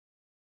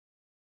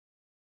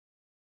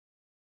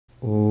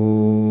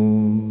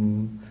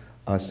Om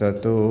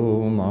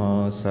Asato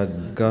Ma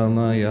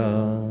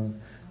Sadgamaya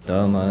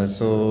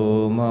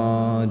Tamaso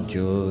Ma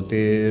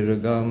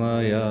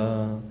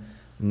Jyotirgamaya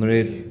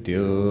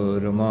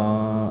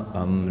Mrityurma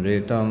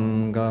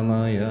Amritam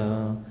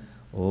Gamaya.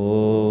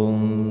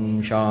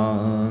 Om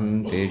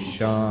Shanti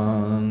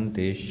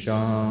Shanti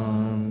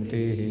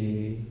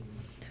Shanti.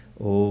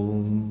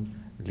 Om.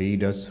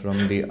 Lead us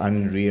from the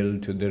unreal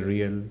to the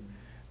real.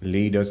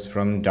 Lead us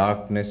from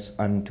darkness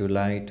unto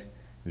light.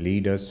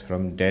 Lead us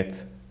from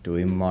death to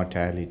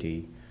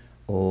immortality.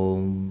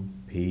 Om.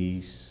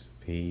 Peace,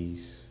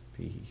 peace,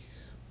 peace.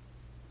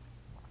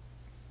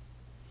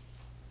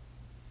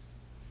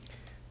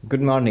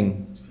 Good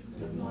morning.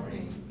 Good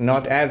morning.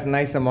 Not as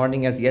nice a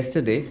morning as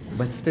yesterday,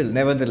 but still,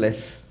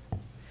 nevertheless,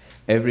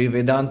 every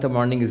Vedanta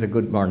morning is a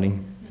good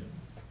morning.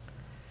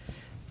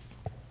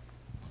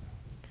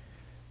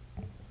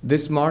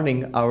 This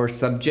morning, our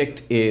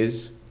subject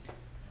is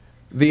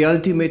the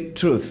ultimate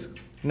truth,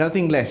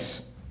 nothing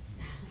less.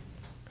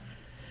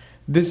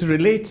 This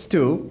relates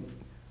to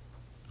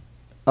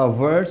a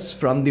verse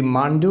from the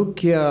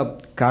Mandukya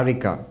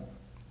Karika.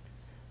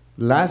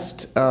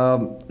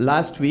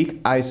 Last week,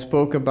 I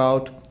spoke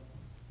about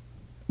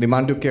the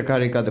Mandukya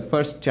Karika, the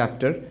first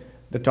chapter.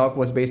 The talk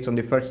was based on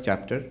the first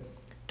chapter.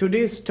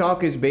 Today's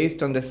talk is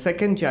based on the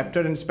second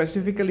chapter, and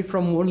specifically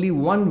from only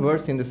one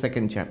verse in the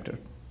second chapter.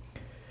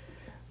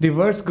 The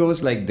verse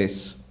goes like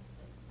this.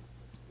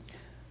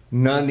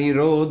 Na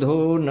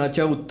nirodho na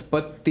cha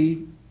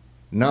utpatti,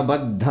 na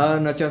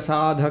baddha na cha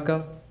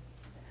sadhaka,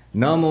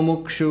 na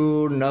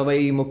mumukshu na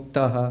vai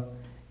muktaha,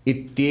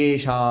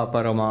 ityesha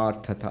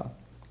paramarthata.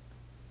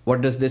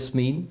 What does this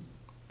mean?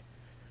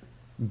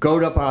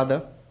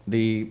 Gaudapada,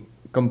 the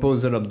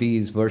composer of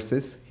these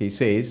verses, he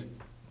says,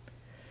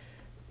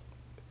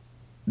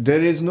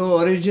 there is no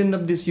origin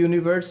of this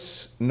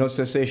universe, no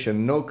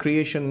cessation, no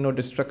creation, no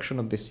destruction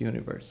of this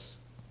universe.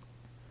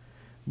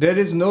 There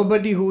is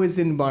nobody who is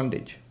in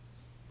bondage.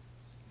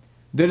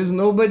 There is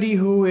nobody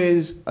who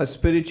is a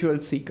spiritual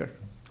seeker,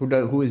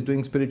 who is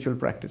doing spiritual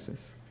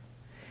practices.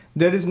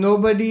 There is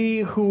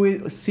nobody who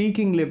is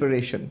seeking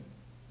liberation.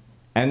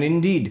 And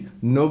indeed,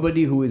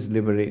 nobody who is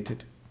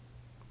liberated.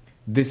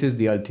 This is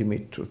the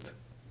ultimate truth.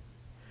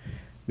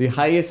 The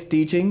highest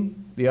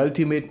teaching, the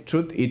ultimate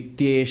truth,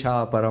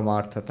 ityesha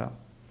paramarthata.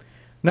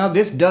 Now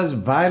this does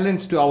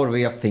violence to our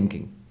way of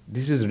thinking.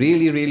 This is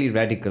really, really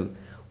radical.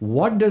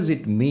 What does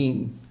it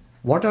mean?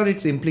 What are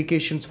its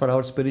implications for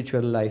our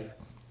spiritual life?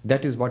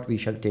 That is what we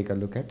shall take a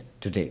look at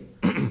today.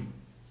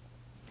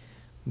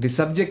 The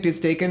subject is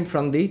taken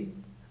from the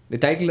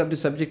title of the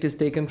subject is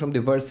taken from the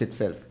verse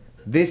itself.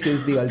 This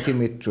is the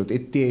ultimate truth,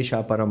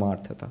 ityesha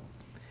paramarthata.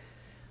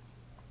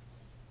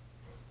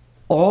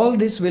 All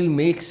this will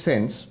make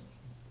sense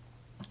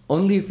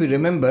only if we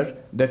remember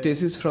that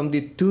this is from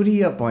the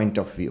Turiya point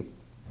of view.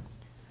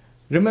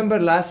 Remember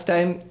last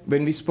time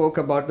when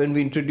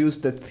we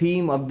introduced the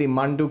theme of the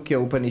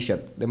Mandukya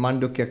Upanishad, the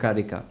Mandukya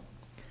Karika.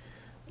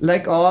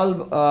 Like all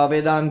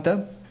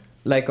Vedanta,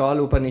 like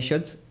all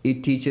Upanishads,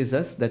 it teaches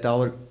us that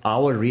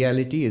our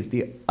reality is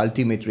the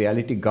ultimate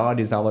reality. God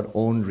is our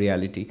own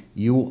reality.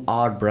 You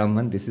are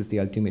Brahman. This is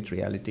the ultimate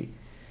reality.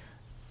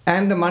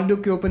 And the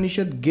Mandukya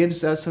Upanishad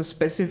gives us a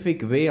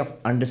specific way of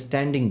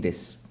understanding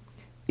this.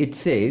 It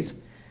says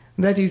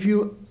that if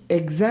you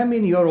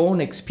examine your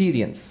own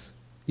experience,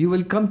 you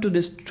will come to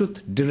this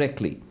truth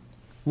directly.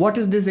 What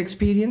is this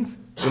experience?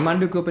 The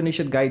Mandukya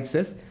Upanishad guides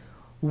us.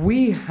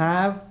 We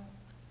have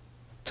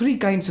three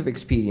kinds of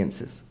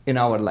experiences in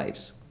our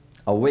lives.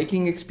 A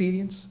waking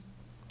experience,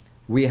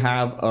 we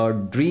have a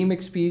dream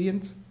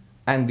experience,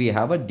 and we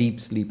have a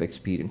deep sleep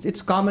experience.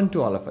 It's common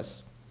to all of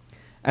us.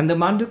 And the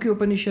Mandukya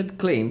Upanishad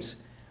claims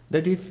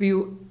that if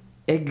you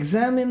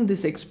examine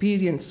this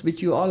experience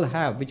which we all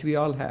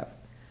have,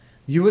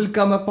 you will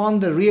come upon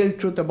the real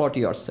truth about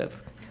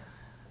yourself.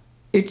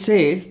 It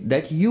says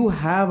that you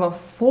have a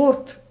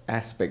fourth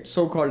aspect,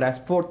 so-called as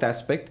fourth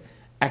aspect.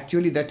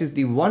 Actually, that is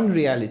the one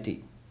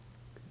reality.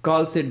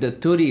 Calls it the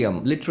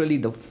Turiyam, literally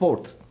the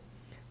fourth.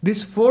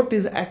 This fourth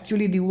is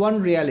actually the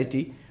one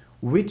reality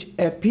which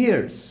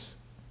appears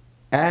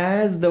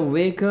as the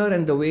waker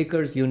and the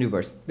waker's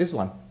universe. This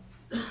one.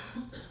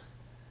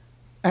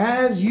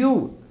 As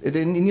you,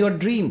 in your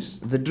dreams,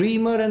 the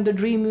dreamer and the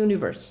dream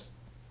universe.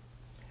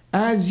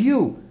 As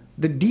you,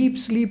 the deep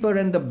sleeper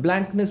and the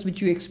blankness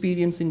which you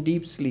experience in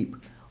deep sleep.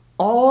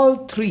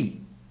 All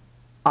three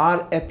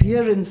are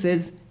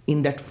appearances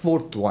in that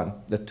fourth one,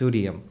 the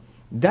Turiyam.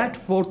 That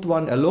fourth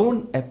one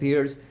alone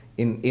appears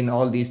in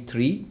all these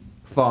three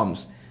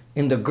forms.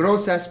 In the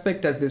gross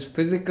aspect as this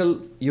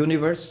physical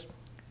universe,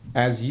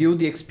 as you,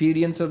 the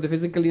experience of the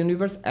physical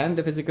universe and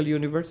the physical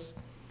universe.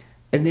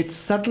 In its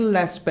subtle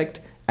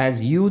aspect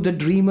as you, the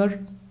dreamer,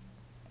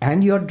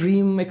 and your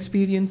dream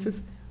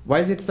experiences. Why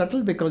is it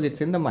subtle? Because it's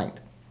in the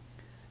mind.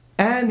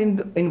 And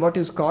in what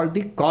is called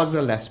the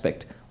causal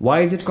aspect.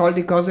 Why is it called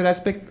the causal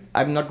aspect?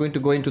 I'm not going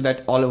to go into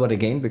that all over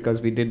again because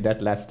we did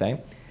that last time.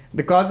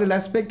 The causal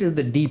aspect is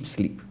the deep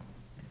sleep.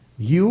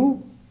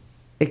 You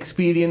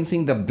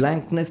experiencing the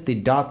blankness, the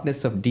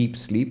darkness of deep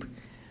sleep.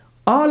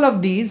 All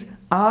of these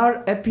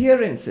are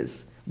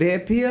appearances. They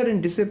appear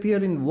and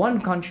disappear in one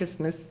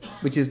consciousness,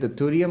 which is the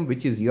Turiyam,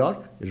 which is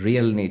your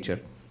real nature.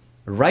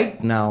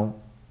 Right now,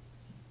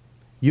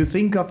 you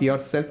think of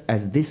yourself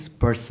as this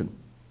person.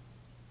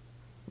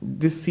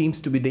 This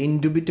seems to be the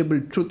indubitable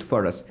truth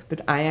for us,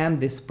 that I am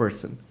this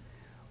person.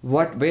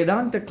 What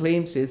Vedanta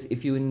claims is,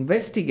 if you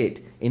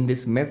investigate in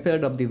this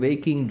method of the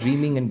waking,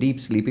 dreaming and deep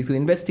sleep, if you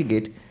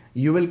investigate,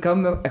 you will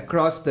come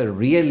across the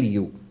real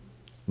you.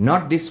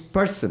 Not this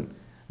person,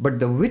 but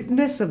the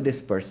witness of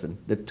this person,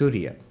 the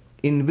Turiya,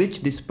 in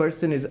which this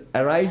person is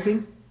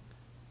arising,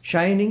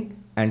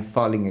 shining and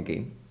falling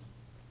again.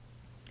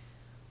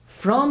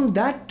 From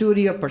that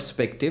Turiya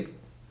perspective,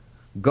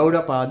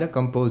 Gaudapada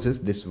composes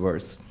this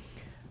verse.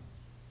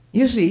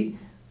 You see,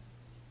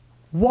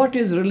 what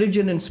is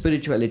religion and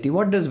spirituality?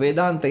 What does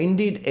Vedanta,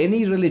 indeed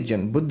any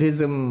religion,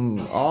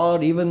 Buddhism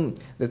or even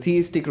the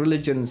theistic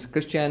religions,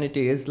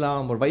 Christianity,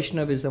 Islam or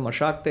Vaishnavism or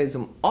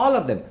Shaktism, all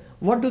of them,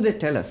 what do they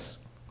tell us?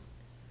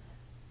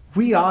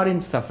 We are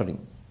in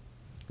suffering.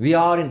 We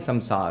are in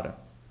samsara.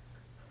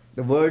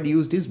 The word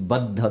used is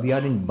baddha. We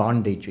are in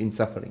bondage, in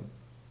suffering.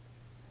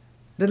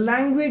 The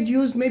language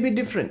used may be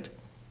different.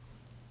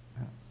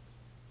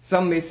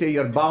 Some may say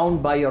you're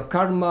bound by your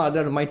karma,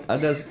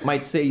 others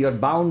might say you're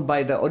bound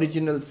by the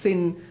original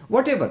sin,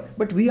 whatever.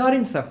 But we are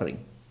in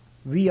suffering.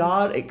 We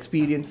are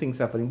experiencing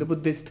suffering. The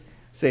Buddha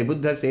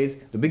says,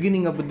 the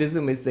beginning of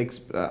Buddhism is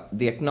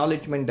the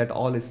acknowledgement that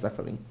all is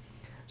suffering.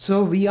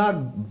 So we are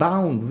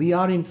bound, we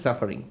are in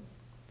suffering.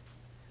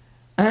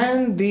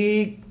 And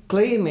the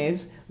claim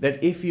is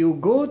that if you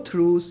go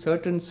through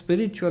certain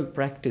spiritual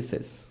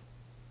practices,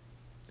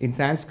 in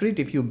Sanskrit,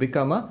 if you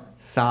become a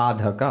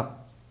sadhaka,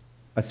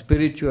 a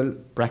spiritual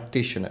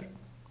practitioner.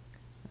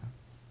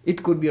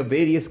 It could be of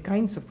various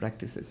kinds of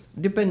practices,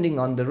 depending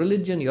on the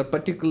religion, your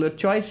particular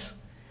choice,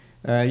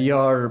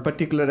 your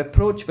particular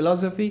approach,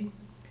 philosophy.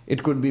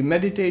 It could be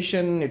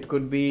meditation, it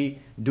could be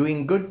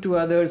doing good to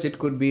others, it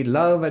could be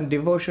love and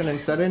devotion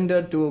and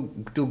surrender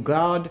to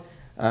God,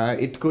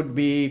 it could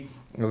be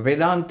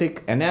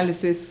Vedantic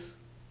analysis,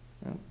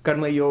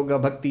 karma yoga,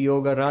 bhakti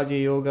yoga, raja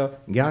yoga,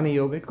 jnana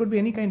yoga, it could be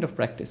any kind of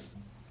practice.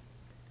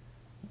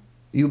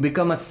 You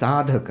become a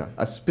sadhaka,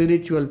 a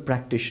spiritual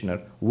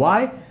practitioner.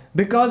 Why?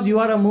 Because you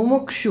are a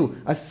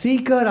mumukshu, a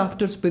seeker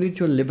after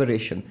spiritual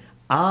liberation.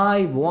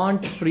 I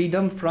want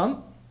freedom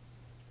from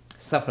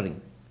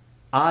suffering.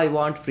 I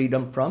want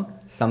freedom from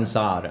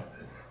samsara.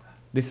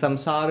 This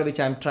samsara which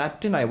I am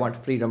trapped in, I want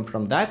freedom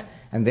from that,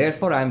 and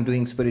therefore I am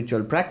doing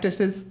spiritual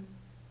practices.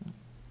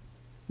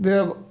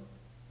 The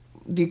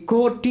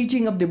core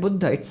teaching of the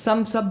Buddha, it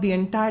sums up the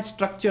entire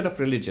structure of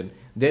religion.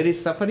 There is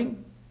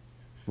suffering,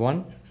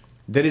 one.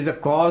 There is a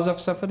cause of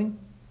suffering.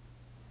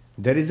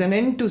 There is an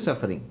end to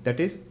suffering, that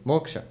is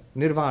moksha,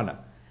 nirvana.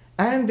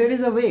 And there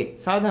is a way,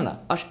 sadhana,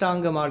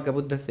 ashtanga marga,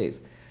 Buddha says.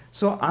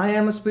 So I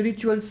am a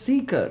spiritual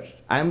seeker.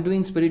 I am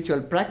doing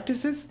spiritual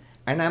practices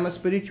and I am a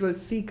spiritual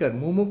seeker,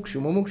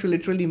 mumukshu. Mumukshu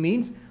literally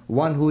means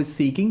one who is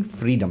seeking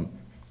freedom.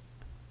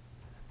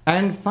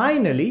 And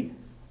finally,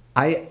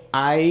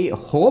 I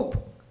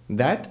hope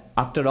that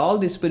after all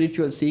this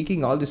spiritual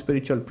seeking, all this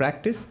spiritual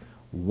practice,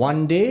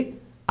 one day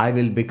I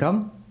will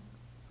become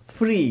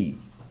free,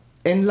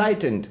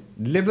 enlightened,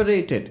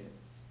 liberated.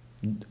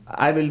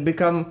 I will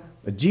become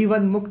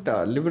Jivan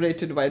Mukta,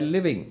 liberated while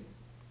living.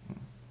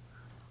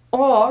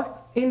 Or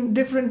in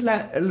different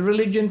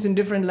religions, in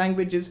different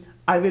languages,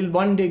 I will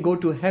one day go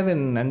to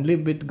heaven and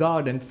live with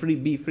God and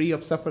be free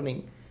of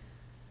suffering.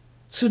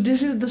 So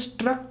this is the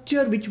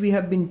structure which we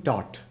have been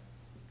taught,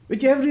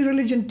 which every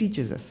religion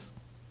teaches us.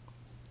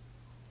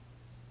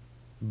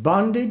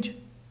 Bondage,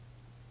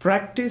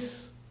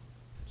 practice,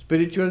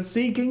 spiritual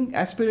seeking,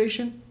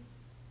 aspiration,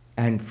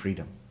 and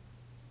freedom.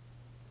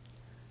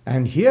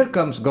 And here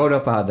comes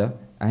Gaudapada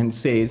and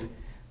says,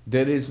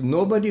 there is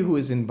nobody who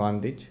is in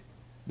bondage,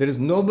 there is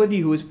nobody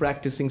who is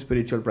practicing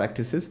spiritual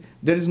practices,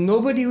 there is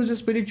nobody who is a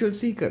spiritual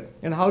seeker.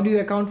 And how do you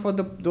account for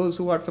those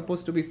who are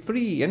supposed to be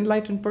free,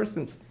 enlightened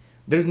persons?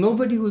 There is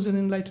nobody who is an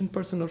enlightened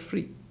person or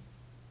free.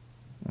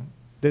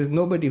 There is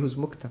nobody who is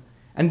mukta.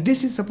 And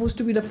this is supposed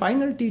to be the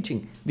final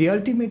teaching, the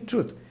ultimate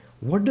truth.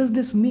 What does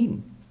this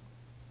mean?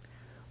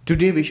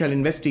 Today we shall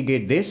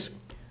investigate this.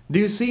 Do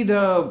you see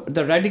the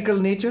radical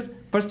nature?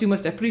 First you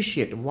must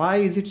appreciate, why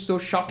is it so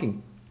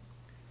shocking?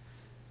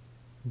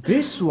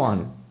 This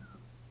one,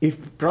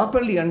 if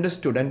properly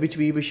understood, and which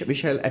we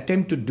shall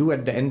attempt to do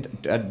at the end,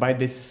 by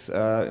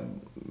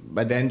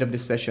the end of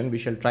this session, we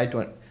shall try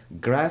to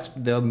grasp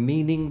the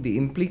meaning, the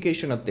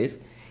implication of this.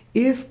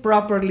 If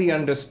properly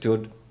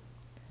understood,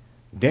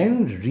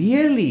 then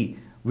really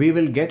we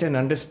will get an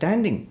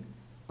understanding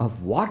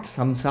of what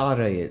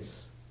samsara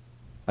is.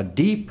 A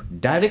deep,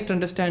 direct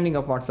understanding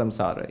of what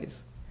samsara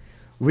is.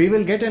 We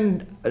will get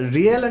a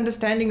real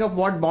understanding of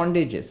what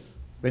bondage is.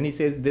 When he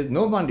says there's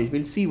no bondage,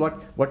 we'll see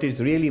what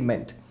is really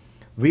meant.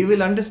 We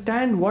will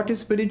understand what is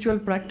spiritual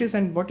practice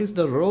and what is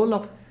the role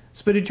of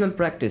spiritual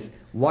practice,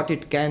 what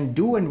it can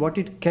do and what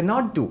it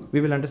cannot do.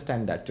 We will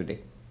understand that today.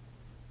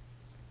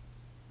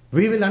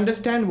 We will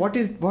understand what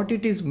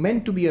it is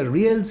meant to be a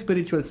real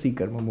spiritual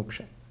seeker,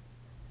 mumuksha.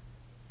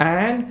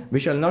 And we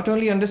shall not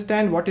only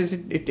understand what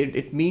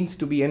it means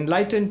to be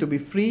enlightened, to be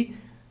free.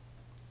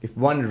 If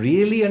one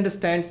really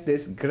understands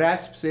this,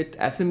 grasps it,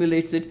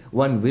 assimilates it,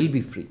 one will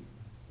be free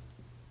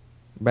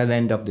by the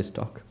end of this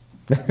talk.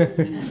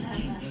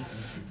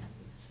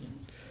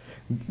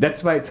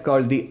 That's why it's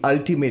called the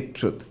ultimate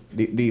truth,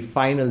 the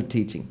final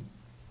teaching.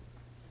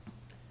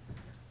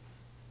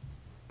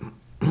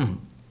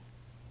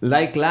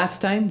 Like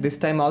last time, this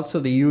time also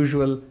the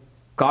usual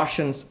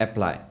cautions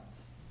apply.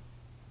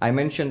 I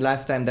mentioned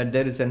last time that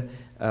there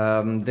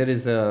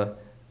is a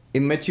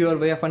immature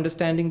way of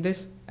understanding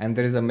this, and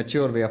there is a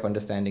mature way of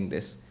understanding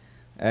this.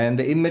 And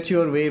the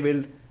immature way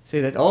will say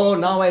that, oh,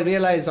 now I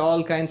realize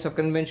all kinds of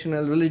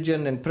conventional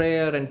religion and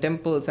prayer and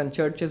temples and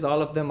churches,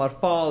 all of them are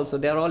false, so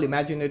they are all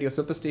imaginary or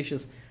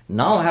superstitious.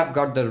 Now I have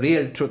got the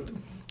real truth.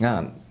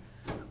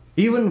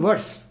 Even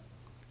worse,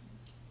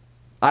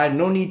 I have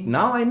no need,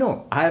 now I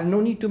know, I have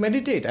no need to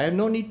meditate, I have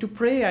no need to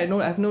pray, I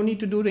have no need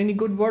to do any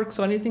good works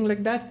or anything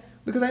like that,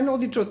 because I know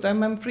the truth,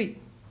 I'm free.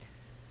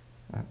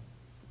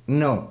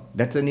 No,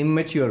 that's an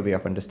immature way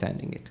of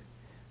understanding it.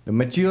 The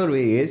mature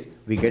way is,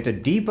 we get a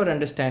deeper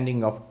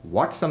understanding of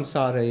what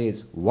samsara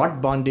is,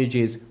 what bondage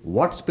is,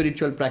 what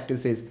spiritual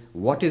practice is,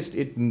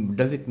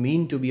 does it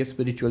mean to be a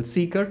spiritual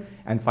seeker,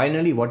 and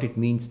finally what it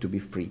means to be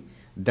free.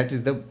 That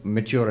is the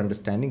mature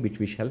understanding which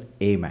we shall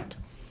aim at.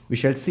 We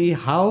shall see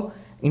how,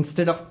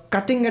 instead of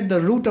cutting at the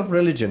root of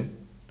religion,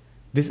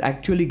 this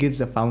actually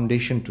gives a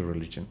foundation to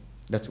religion.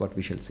 That's what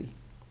we shall see.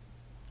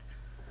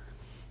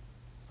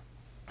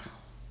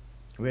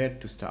 Where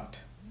to start?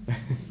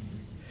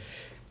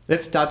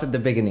 Let's start at the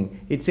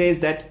beginning. It says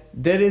that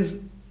there is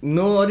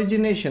no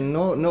origination,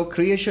 no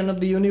creation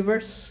of the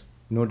universe,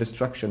 no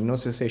destruction, no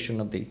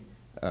cessation of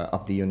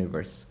the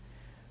universe.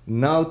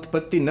 Na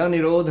utpatti, na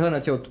nirodha, na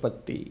cha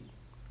utpatti.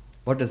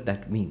 What does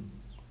that mean?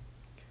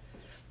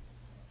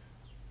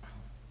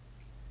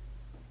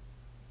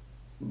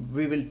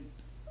 We will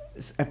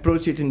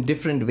approach it in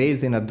different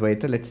ways in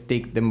Advaita. Let's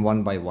take them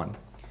one by one.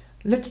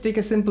 Let's take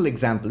a simple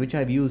example, which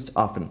I've used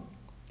often.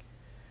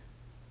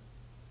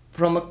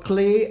 From a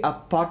clay, a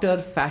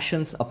potter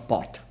fashions a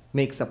pot,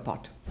 makes a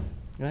pot,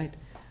 right?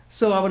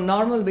 So our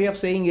normal way of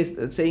saying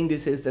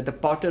this is that the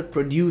potter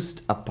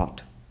produced a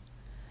pot.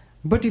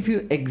 But if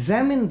you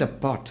examine the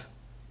pot,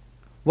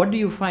 what do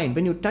you find?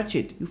 When you touch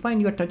it, you find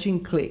you are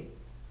touching clay.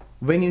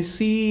 When you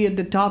see at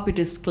the top, it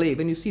is clay.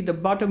 When you see the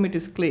bottom, it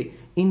is clay.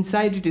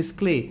 Inside, it is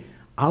clay.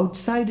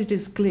 Outside, it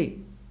is clay.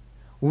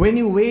 When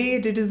you weigh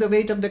it, it is the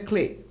weight of the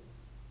clay.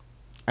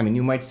 I mean,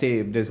 you might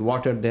say there's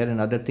water there and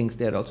other things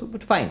there also,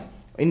 but fine.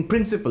 In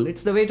principle,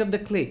 it's the weight of the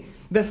clay.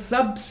 The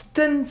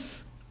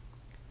substance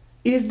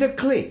is the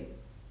clay.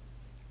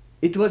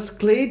 It was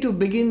clay to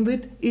begin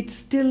with, it's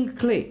still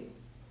clay.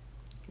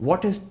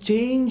 What has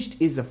changed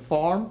is a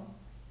form.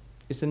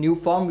 It's a new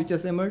form which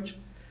has emerged.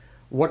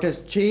 What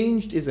has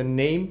changed is a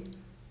name.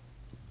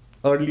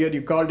 Earlier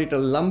you called it a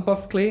lump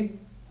of clay.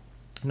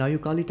 Now you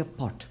call it a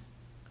pot.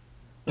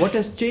 What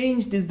has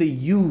changed is the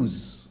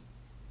use.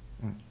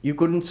 You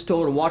couldn't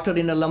store water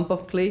in a lump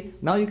of clay.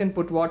 Now you can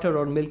put water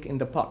or milk in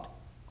the pot.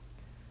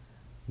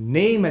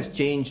 Name has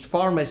changed,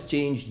 form has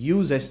changed,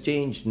 use has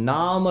changed.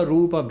 Nama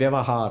rupa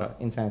vyavahara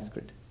in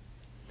Sanskrit.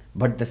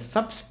 But the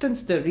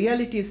substance, the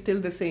reality is still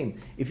the same.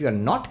 If you are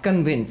not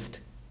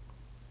convinced,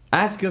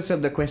 ask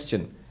yourself the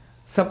question.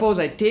 Suppose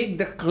I take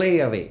the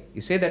clay away.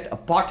 You say that a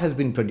pot has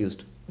been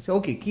produced. I say,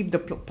 okay, keep the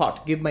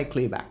pot, give my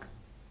clay back.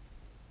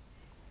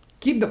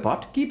 Keep the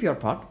pot, keep your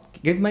pot,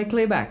 give my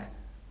clay back.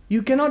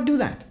 You cannot do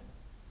that.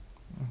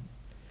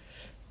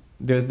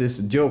 There's this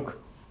joke.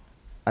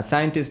 A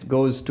scientist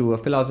goes to a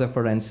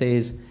philosopher and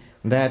says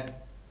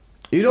that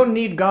you don't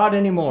need God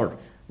anymore.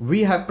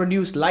 We have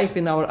produced life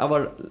in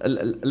our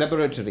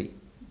laboratory.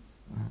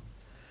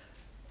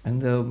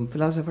 And the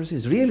philosopher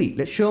says, really?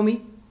 Let's show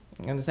me.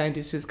 And the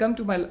scientist says, come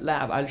to my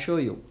lab, I'll show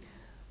you.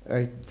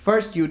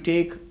 First you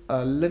take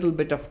a little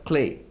bit of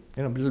clay,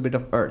 a little bit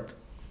of earth.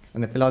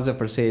 And the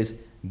philosopher says,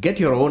 get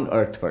your own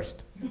earth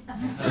first.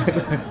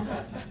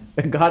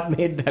 God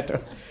made that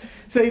earth.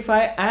 So if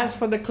I ask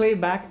for the clay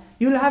back,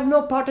 you'll have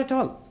no pot at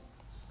all.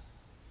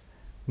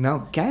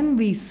 Now, can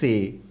we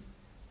say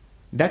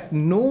that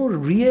no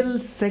real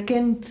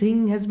second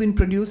thing has been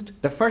produced?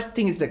 The first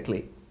thing is the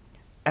clay.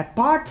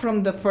 Apart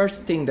from the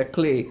first thing, the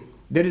clay,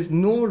 there is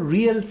no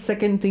real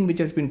second thing which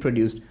has been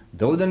produced.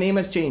 Though the name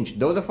has changed,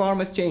 though the form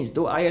has changed,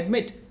 though I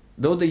admit,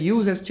 though the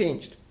use has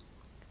changed.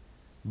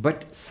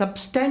 But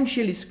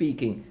substantially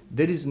speaking,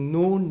 there is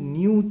no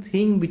new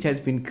thing which has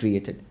been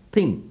created.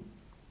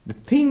 The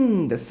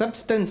thing, the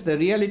substance, the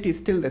reality is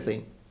still the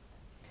same.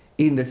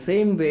 In the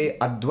same way,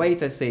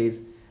 Advaita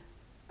says,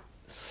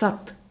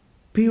 Sat,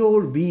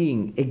 pure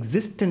being,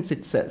 existence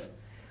itself,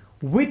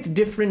 with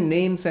different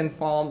names and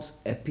forms,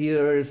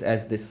 appears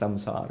as this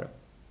samsara.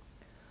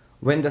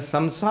 When the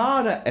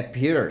samsara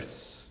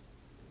appears,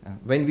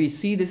 when we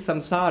see this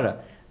samsara,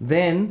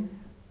 then,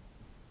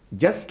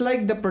 just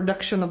like the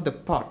production of the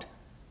pot,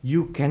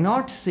 You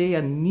cannot say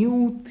a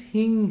new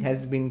thing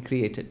has been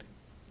created.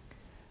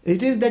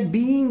 It is that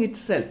being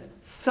itself,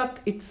 Sat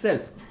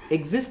itself,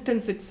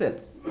 existence itself,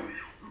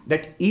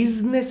 that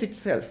isness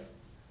itself,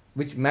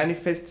 which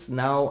manifests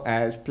now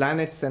as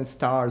planets and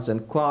stars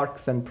and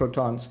quarks and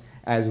protons,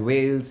 as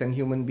whales and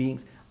human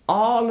beings.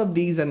 All of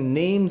these are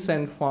names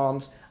and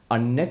forms, a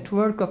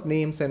network of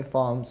names and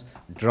forms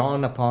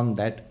drawn upon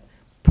that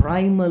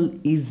primal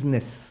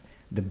isness,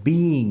 the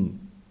being.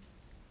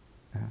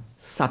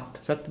 Sat.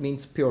 Sat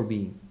means pure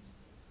being.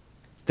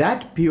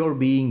 That pure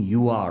being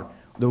you are.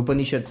 The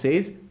Upanishad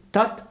says,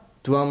 Tat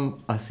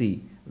Tvam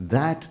Asi,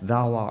 that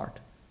thou art.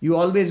 You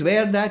always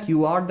were that,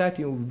 you are that,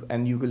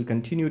 and you will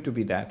continue to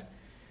be that.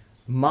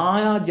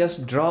 Maya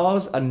just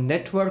draws a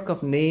network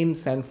of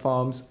names and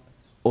forms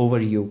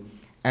over you,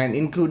 and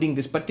including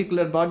this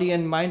particular body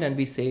and mind, and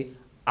we say,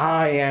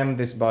 I am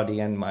this body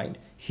and mind.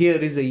 Here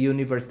is a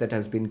universe that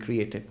has been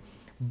created.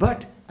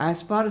 But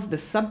as far as the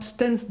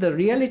substance, the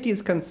reality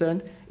is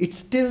concerned, it's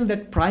still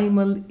that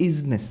primal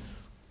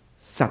isness,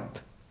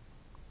 Sat.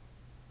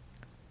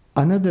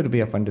 Another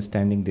way of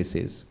understanding this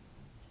is,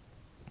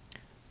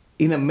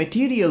 in a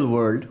material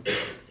world,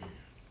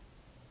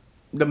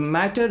 the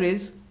matter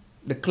is,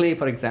 the clay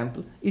for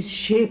example, is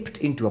shaped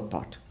into a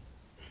pot.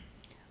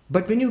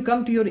 But when you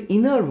come to your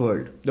inner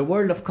world, the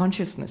world of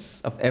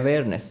consciousness, of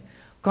awareness,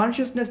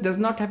 consciousness does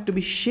not have to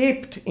be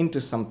shaped into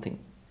something.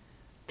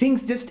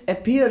 Things just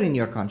appear in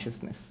your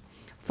consciousness.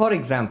 For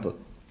example,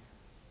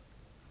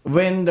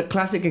 when the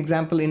classic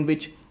example in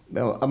which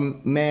a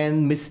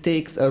man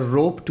mistakes a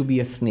rope to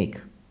be a snake.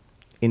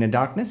 In a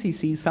darkness, he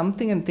sees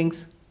something and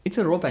thinks, it's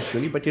a rope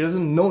actually, but he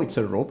doesn't know it's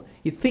a rope.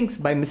 He thinks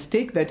by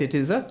mistake that it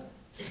is a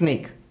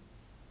snake.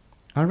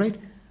 All right?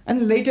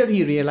 And later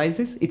he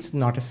realizes it's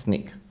not a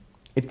snake.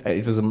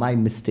 It was my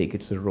mistake,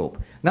 it's a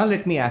rope. Now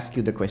let me ask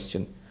you the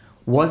question.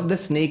 Was the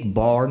snake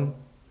born?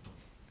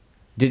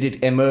 Did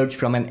it emerge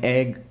from an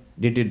egg?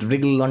 Did it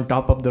wriggle on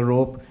top of the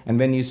rope? And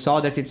when you saw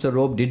that it's a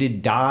rope, did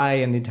it die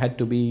and it had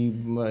to be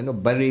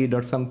buried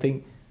or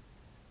something?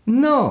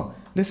 No.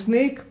 The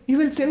snake, you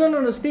will say,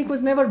 no, the snake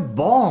was never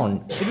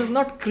born. It was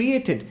not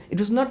created. It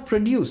was not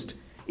produced.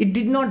 It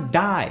did not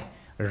die.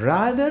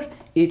 Rather,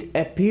 it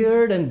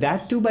appeared, and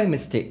that too by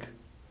mistake.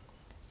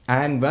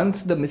 And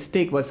once the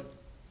mistake was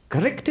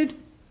corrected,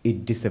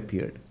 it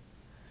disappeared.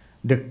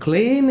 The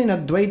claim in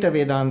Advaita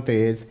Vedanta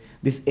is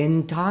this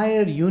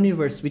entire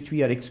universe which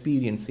we are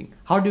experiencing.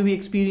 How do we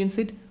experience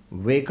it?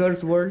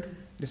 Waker's world,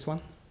 this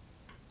one.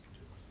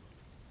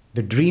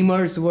 The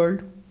dreamer's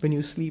world, when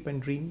you sleep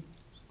and dream.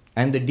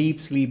 And the deep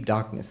sleep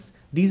darkness.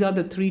 These are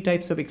the three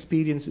types of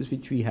experiences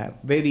which we have,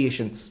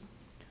 variations.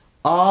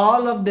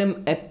 All of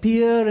them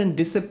appear and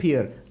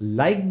disappear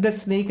like the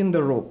snake in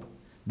the rope.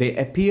 They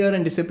appear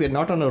and disappear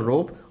not on a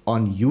rope,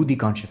 on you, the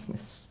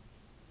consciousness.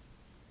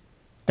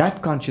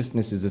 That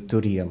consciousness is a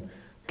Turiyam.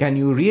 Can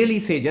you really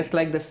say, just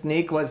like the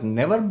snake was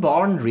never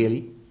born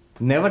really,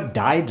 never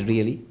died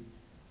really,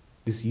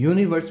 this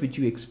universe which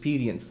you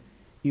experience,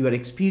 you are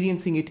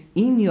experiencing it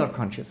in your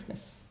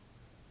consciousness.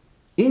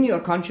 In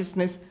your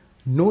consciousness,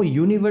 no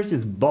universe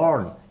is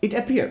born. It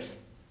appears.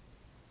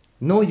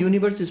 No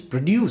universe is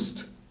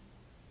produced.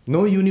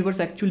 No universe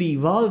actually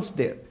evolves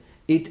there.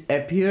 It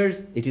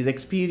appears, it is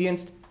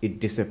experienced, it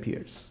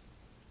disappears.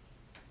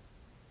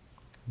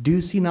 Do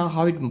you see now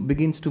how it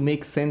begins to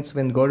make sense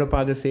when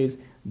Gaudapada says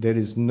there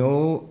is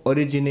no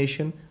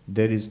origination,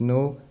 there is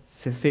no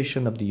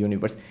cessation of the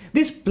universe?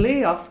 This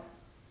play of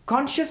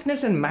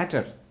consciousness and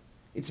matter,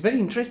 it's very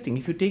interesting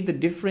if you take the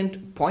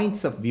different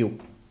points of view.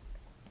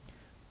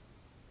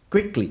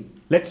 Quickly,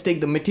 let's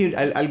take the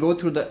material. I'll go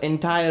through the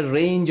entire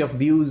range of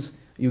views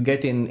you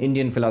get in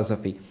Indian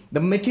philosophy. The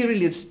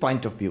materialist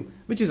point of view,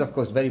 which is of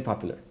course very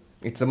popular.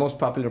 It's the most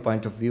popular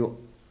point of view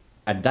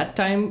at that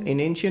time in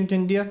ancient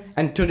India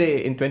and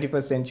today in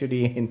 21st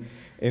century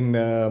in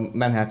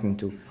Manhattan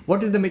too.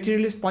 What is the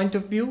materialist point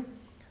of view?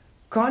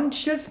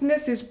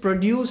 Consciousness is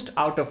produced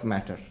out of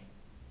matter.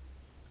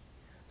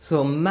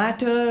 So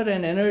matter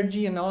and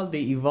energy and all,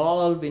 they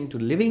evolve into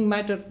living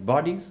matter,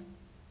 bodies,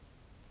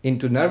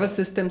 into nervous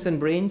systems and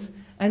brains,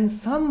 and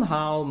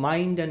somehow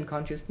mind and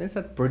consciousness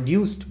are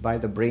produced by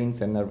the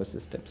brains and nervous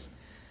systems.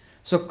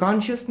 So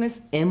consciousness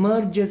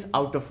emerges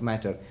out of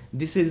matter.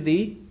 This is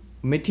the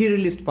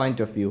materialist point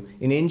of view.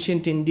 In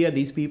ancient India,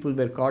 these people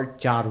were called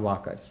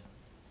Charvakas.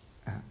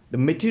 The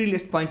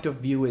materialist point of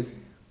view is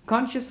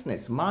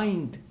consciousness,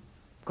 mind,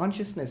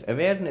 consciousness,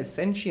 awareness,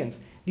 sentience.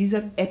 These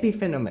are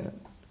epiphenomena.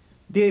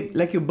 They,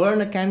 like you burn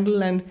a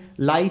candle and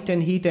light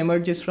and heat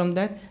emerges from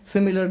that.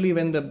 Similarly,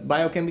 when the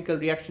biochemical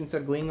reactions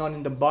are going on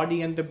in the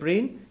body and the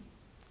brain,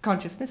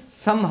 consciousness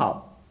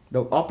somehow,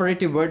 the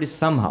operative word is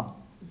somehow.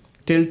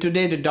 Till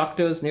today, the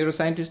doctors,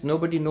 neuroscientists,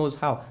 nobody knows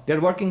how. They're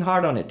working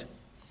hard on it.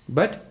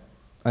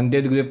 And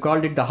they've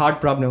called it the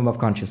hard problem of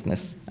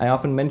consciousness. I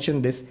often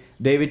mention this.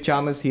 David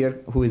Chalmers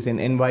here, who is in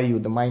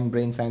NYU, the Mind,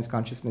 Brain, Science,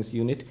 Consciousness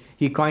unit,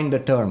 he coined the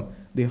term,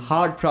 the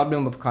hard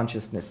problem of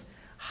consciousness.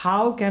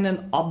 How can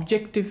an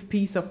objective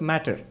piece of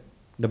matter,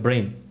 the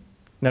brain,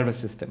 nervous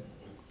system,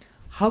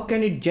 how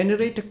can it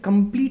generate a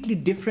completely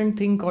different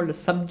thing called a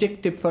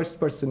subjective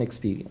first-person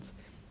experience?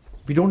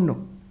 We don't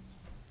know.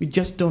 We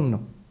just don't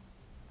know.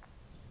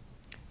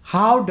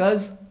 How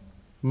does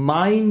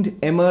mind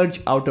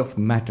emerge out of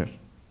matter?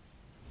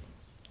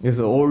 There's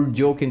an old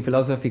joke in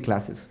philosophy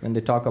classes when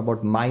they talk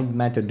about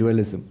mind-matter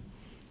dualism.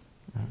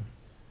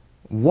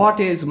 What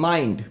is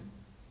mind?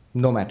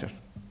 No matter.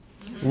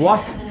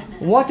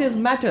 What is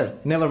matter?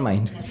 Never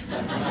mind.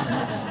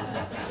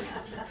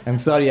 I'm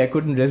sorry, I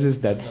couldn't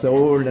resist that. It's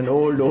an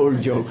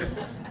old joke.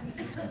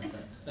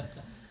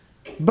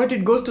 But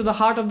it goes to the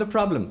heart of the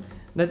problem.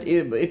 That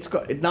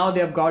now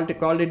they have called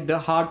it the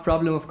hard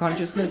problem of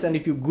consciousness, and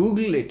if you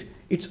Google it,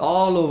 it's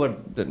all over.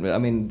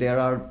 There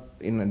are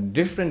in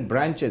different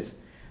branches,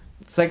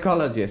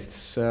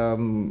 psychologists,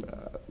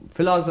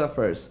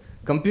 philosophers,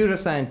 computer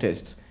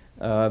scientists,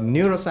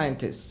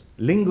 neuroscientists,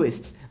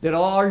 linguists. They're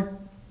all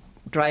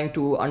trying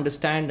to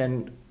understand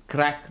and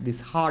crack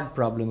this hard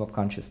problem of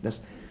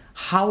consciousness.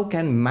 How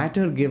can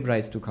matter give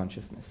rise to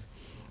consciousness?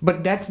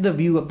 But that's the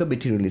view of the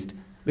materialist.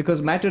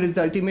 Because matter is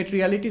the ultimate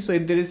reality, so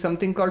if there is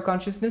something called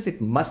consciousness, it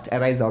must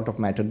arise out of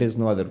matter. There's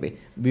no other way.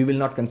 We will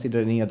not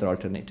consider any other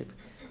alternative.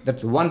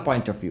 That's one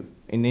point of view.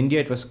 In India,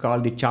 it was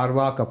called the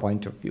Charvaka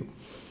point of view.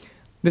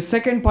 The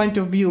second point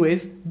of view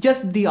is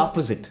just the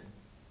opposite.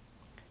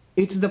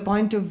 It's the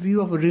point of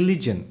view of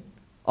religion,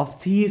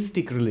 of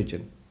theistic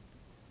religion.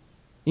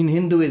 In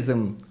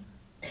Hinduism,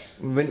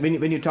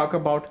 when you talk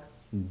about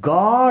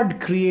God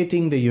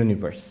creating the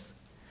universe,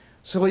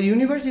 so a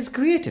universe is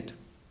created.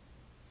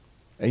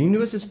 A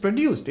universe is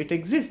produced, it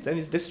exists and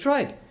is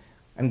destroyed.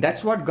 And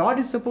that's what God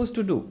is supposed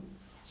to do.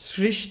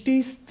 Srishti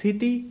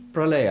Sthiti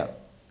Pralaya.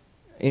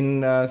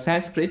 In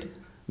Sanskrit,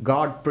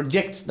 God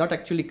projects, not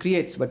actually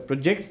creates, but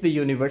projects the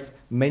universe,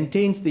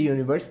 maintains the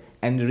universe,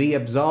 and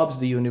reabsorbs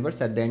the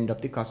universe at the end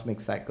of the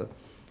cosmic cycle.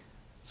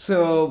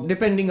 So,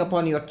 depending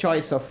upon your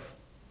choice of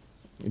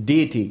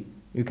deity,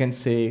 you can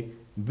say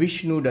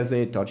Vishnu does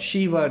it, or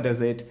Shiva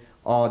does it,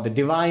 or the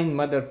Divine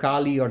Mother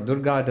Kali or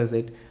Durga does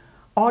it.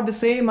 Or the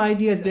same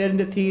idea is there in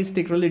the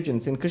theistic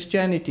religions, in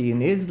Christianity,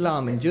 in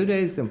Islam, in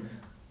Judaism.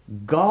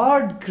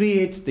 God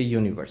creates the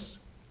universe.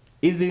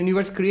 Is the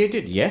universe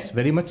created? Yes,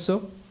 very much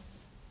so.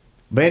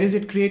 Where is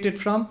it created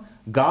from?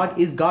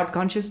 Is God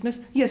consciousness?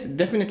 Yes,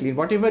 definitely.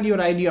 Whatever your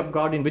idea of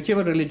God, in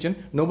whichever religion,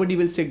 nobody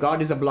will say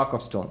God is a block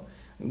of stone.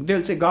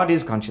 They'll say God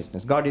is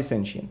consciousness, God is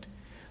sentient.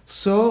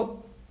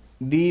 So,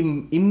 the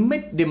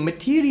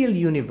material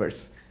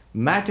universe,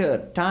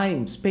 matter,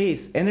 time,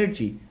 space,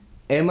 energy,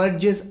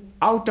 emerges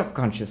out of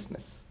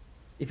consciousness.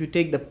 If you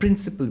take the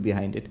principle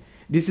behind it,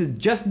 this is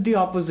just the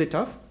opposite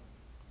of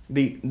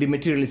the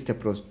materialist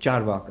approach,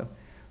 Charvaka.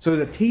 So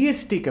the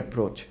theistic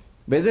approach,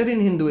 whether in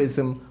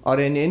Hinduism or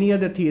in any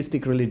other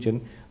theistic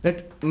religion,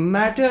 that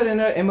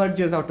matter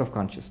emerges out of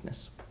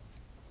consciousness.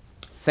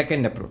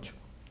 Second approach.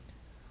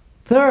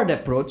 Third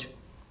approach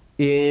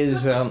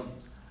is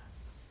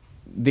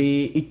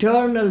the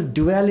eternal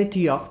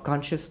duality of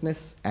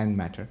consciousness and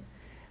matter.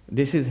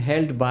 This is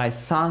held by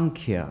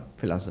Sankhya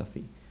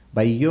philosophy,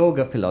 by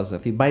yoga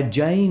philosophy, by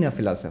Jaina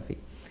philosophy.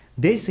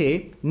 They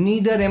say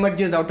neither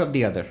emerges out of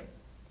the other.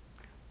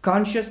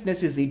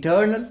 Consciousness is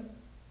eternal.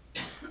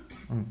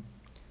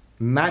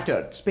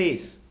 Matter,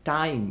 space,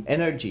 time,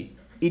 energy,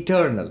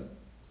 eternal.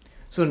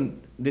 So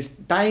this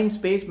time,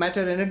 space,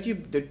 matter, energy,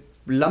 they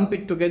lump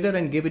it together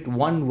and give it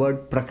one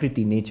word,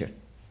 Prakriti, nature.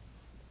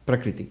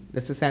 Prakriti,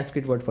 that's the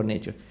Sanskrit word for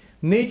nature.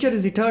 Nature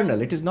is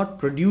eternal, it is not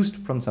produced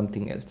from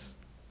something else.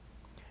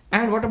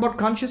 And what about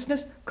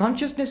consciousness?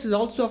 Consciousness is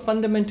also a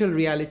fundamental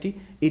reality.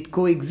 It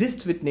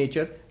coexists with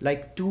nature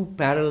like two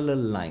parallel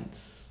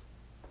lines.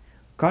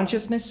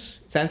 Consciousness,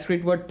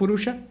 Sanskrit word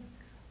Purusha,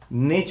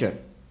 nature,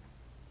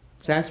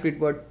 Sanskrit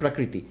word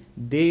Prakriti.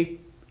 They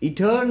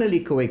eternally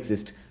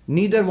coexist.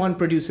 Neither one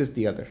produces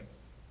the other.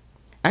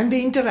 And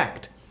they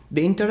interact.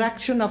 The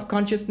interaction of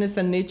consciousness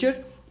and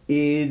nature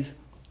is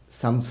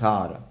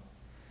samsara.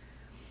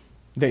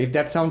 If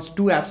that sounds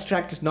too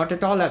abstract, it's not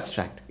at all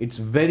abstract. It's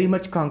very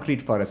much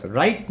concrete for us.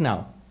 Right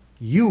now,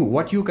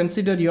 what you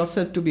consider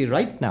yourself to be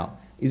right now,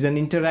 is an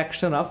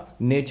interaction of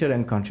nature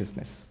and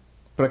consciousness,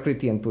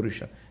 Prakriti and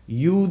Purusha.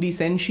 You, the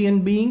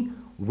sentient being,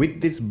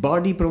 with this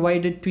body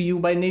provided to you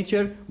by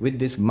nature, with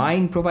this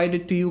mind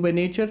provided to you by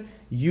nature,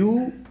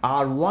 you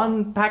are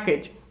one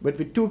package, but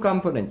with two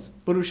components,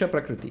 Purusha,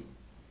 Prakriti.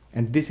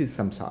 And this is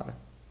samsara.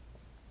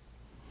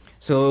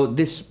 So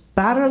this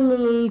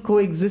parallel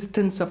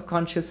coexistence of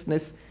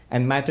consciousness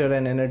and matter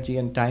and energy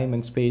and time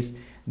and space,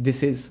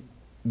 this is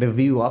the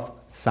view of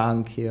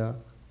Sankhya,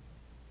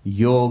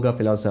 yoga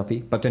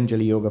philosophy,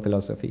 Patanjali yoga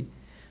philosophy,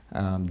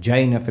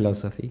 Jaina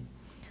philosophy.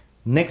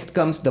 Next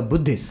comes the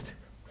Buddhist.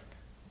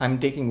 I'm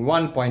taking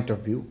one point of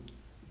view,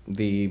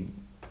 the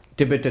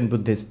Tibetan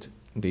Buddhist,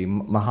 the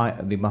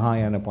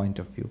Mahayana point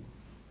of view,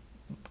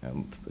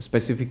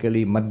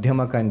 specifically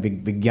Madhyamaka and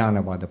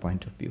Vijnanavada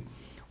point of view.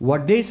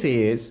 What they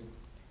say is,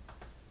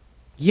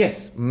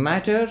 yes,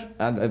 matter,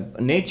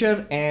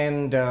 nature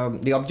and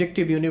the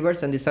objective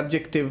universe and the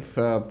subjective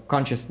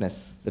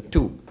consciousness, the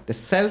two, the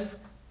self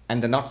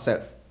and the not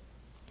self,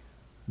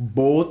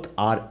 Both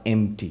are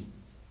empty.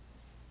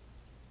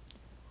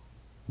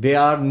 They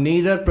are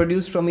neither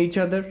produced from each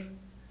other,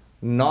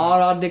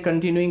 nor are they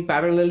continuing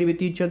parallelly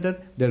with each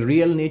other. The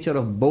real nature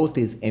of both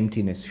is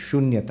emptiness,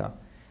 shunyata.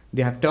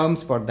 They have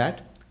terms for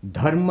that.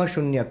 Dharma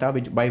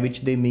shunyata, by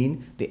which they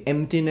mean the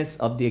emptiness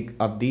of the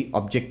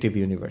objective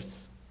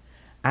universe.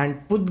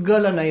 And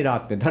Pudgala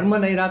Nairatmya, Dharma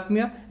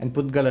Nairatmya and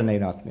Pudgala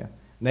Nairatmya.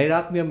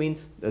 Nairatmya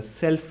means the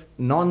self,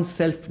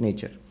 non-self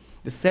nature.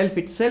 The self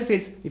itself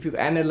is, if you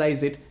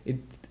analyze it, it's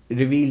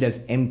revealed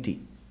as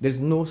empty. There's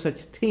no such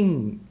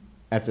thing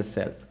as a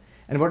self.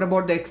 And what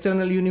about the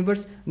external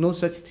universe? No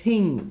such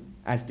thing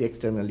as the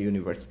external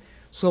universe.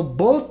 So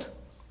both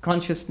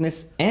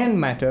consciousness and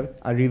matter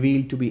are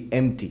revealed to be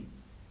empty,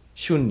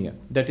 shunya.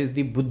 That is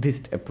the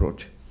Buddhist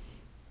approach.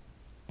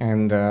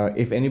 And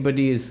if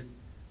anybody is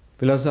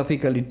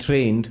philosophically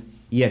trained,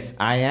 yes,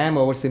 I am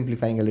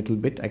oversimplifying a little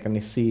bit. I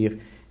can see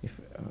if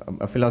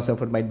a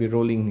philosopher might be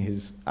rolling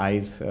his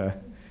eyes.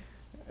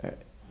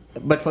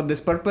 But for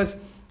this purpose,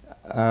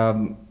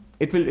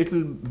 it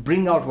will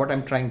bring out what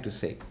I'm trying to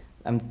say.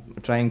 I'm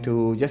trying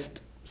to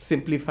just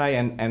simplify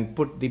and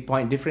put the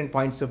different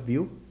points of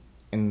view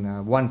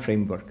in one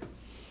framework.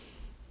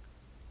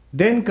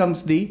 Then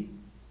comes the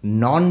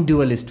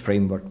non-dualist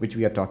framework, which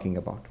we are talking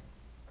about,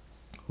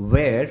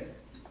 where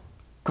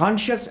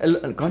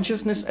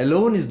consciousness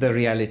alone is the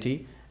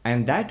reality,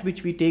 and that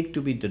which we take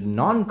to be the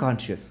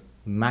non-conscious,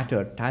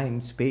 matter,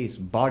 time, space,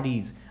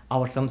 bodies,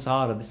 our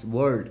samsara, this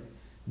world,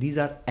 these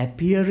are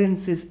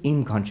appearances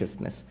in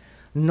consciousness,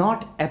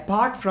 not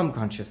apart from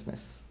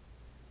consciousness.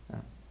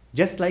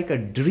 Just like a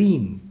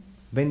dream,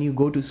 when you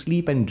go to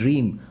sleep and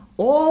dream,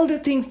 all the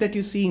things that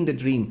you see in the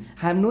dream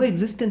have no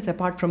existence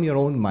apart from your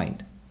own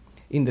mind.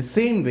 In the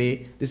same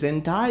way, this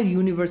entire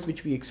universe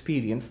which we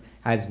experience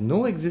has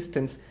no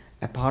existence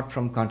apart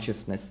from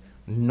consciousness.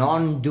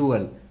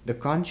 Non-dual. The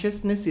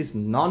consciousness is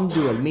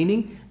non-dual,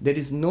 meaning there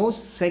is no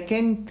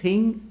second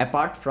thing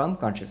apart from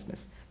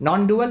consciousness.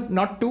 Non-dual,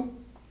 not two.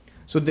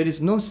 So there is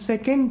no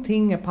second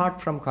thing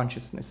apart from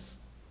consciousness.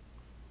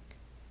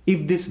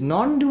 If this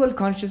non-dual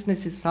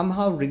consciousness is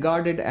somehow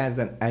regarded as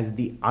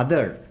the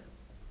other,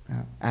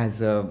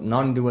 as a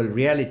non-dual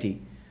reality,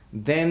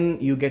 then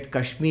you get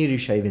Kashmiri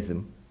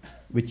Shaivism,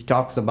 which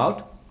talks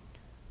about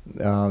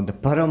the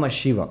Parama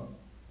Shiva,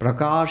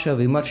 Prakasha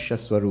Vimarsha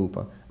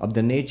Swarupa, of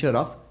the nature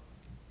of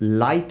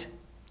light,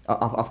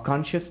 of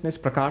consciousness,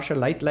 Prakasha,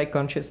 light like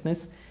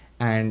consciousness,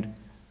 and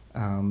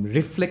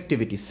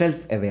reflectivity,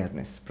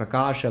 self-awareness,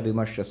 Prakasha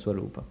Vimarsha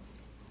Swarupa.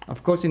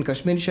 Of course, in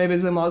Kashmiri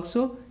Shaivism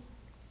also,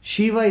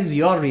 Shiva is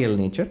your real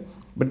nature,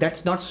 but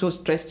that's not so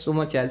stressed so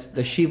much as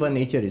the Shiva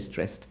nature is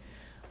stressed.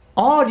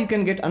 Or you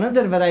can get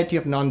another variety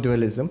of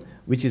non-dualism,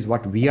 which is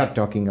what we are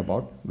talking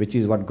about, which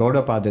is what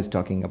Gaudapada is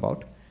talking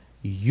about.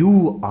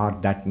 You are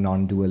that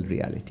non-dual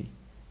reality.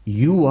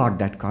 You are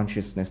that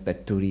consciousness,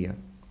 that Turiya.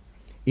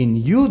 In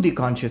you, the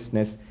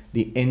consciousness,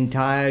 the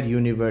entire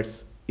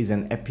universe is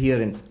an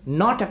appearance,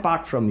 not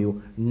apart from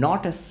you,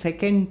 not a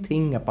second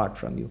thing apart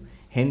from you.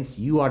 Hence,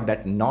 you are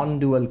that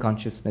non-dual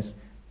consciousness,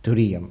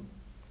 Turiyam.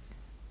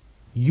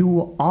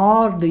 You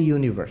are the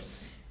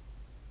universe.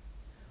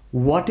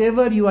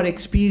 Whatever you are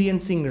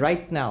experiencing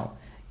right now,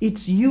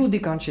 it's you, the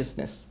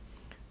consciousness.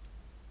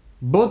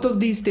 Both of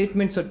these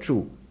statements are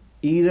true.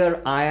 Either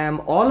I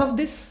am all of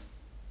this,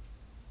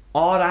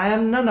 or I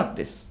am none of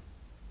this.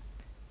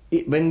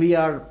 When we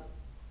are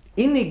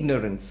in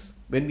ignorance,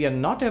 when we are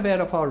not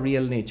aware of our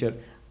real nature,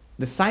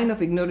 the sign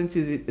of ignorance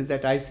is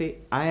that I say,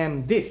 I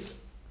am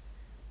this,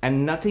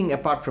 and nothing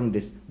apart from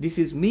this. This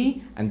is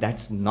me, and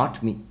that's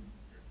not me.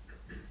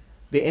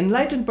 The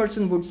enlightened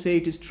person would say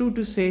it is true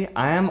to say,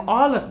 I am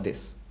all of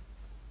this,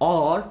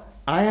 or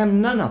I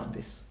am none of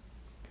this.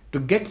 To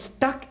get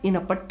stuck in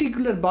a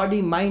particular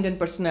body, mind, and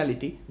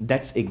personality,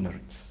 that's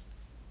ignorance.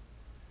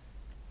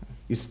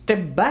 You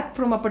step back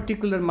from a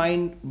particular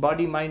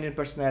body, mind, and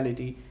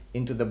personality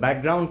into the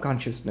background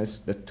consciousness,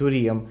 the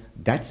Turiyam,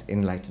 that's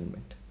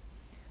enlightenment.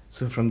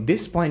 So from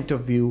this point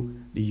of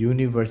view, the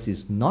universe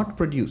is not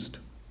produced.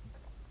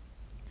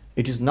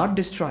 It is not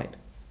destroyed.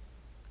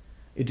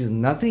 It is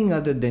nothing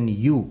other than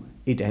you.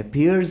 It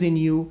appears in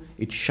you,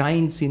 it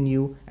shines in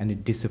you, and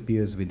it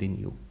disappears within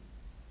you.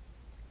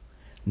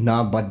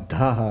 Na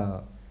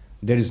baddha.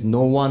 There is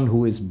no one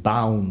who is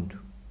bound.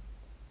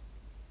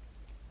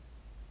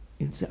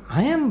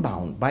 I am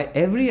bound. By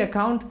every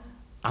account,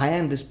 I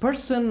am this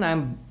person, I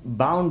am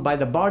bound by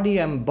the body,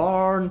 I am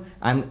born,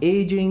 I am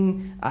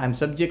aging, I am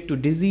subject to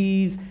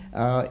disease,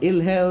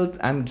 ill health,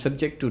 I am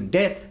subject to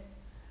death,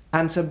 I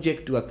am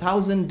subject to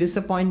 1,000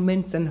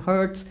 disappointments and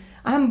hurts.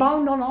 I am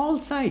bound on all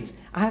sides.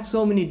 I have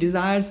so many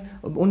desires,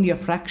 only a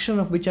fraction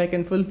of which I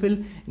can fulfill.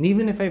 And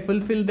even if I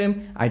fulfill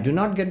them, I do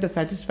not get the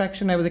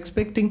satisfaction I was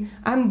expecting.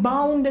 I am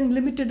bound and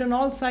limited on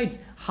all sides.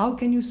 How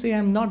can you say I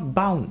am not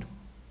bound?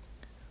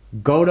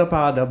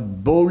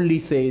 Gaudapada boldly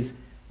says,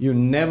 you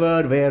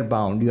never were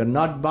bound. You are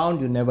not bound,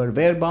 you never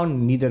were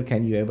bound, neither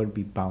can you ever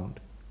be bound.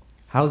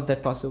 How is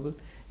that possible?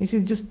 He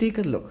says, just take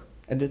a look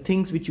at the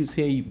things which you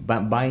say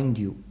bind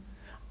you.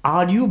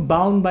 Are you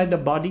bound by the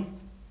body?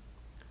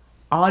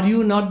 Are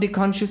you not the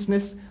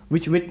consciousness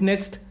which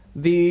witnessed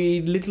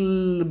the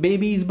little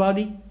baby's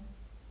body,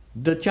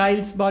 the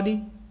child's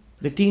body,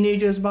 the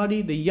teenager's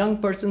body, the young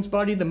person's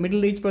body, the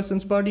middle-aged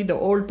person's body, the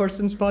old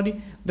person's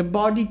body? The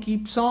body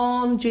keeps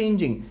on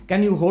changing.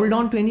 Can you hold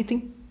on to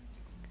anything?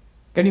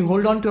 Can you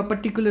hold on to a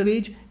particular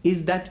age?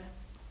 Is that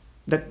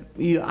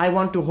I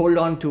want to hold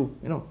on to,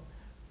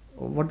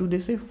 what do they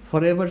say?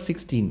 Forever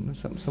 16.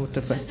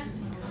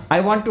 I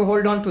want to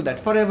hold on to that,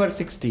 forever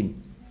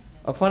 16.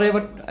 Or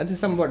forever,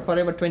 some word,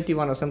 forever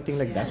 21 or something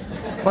like that.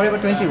 Forever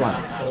 21.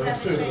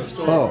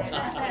 Oh.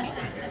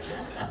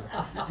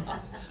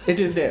 It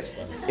is there.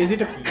 Is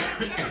it a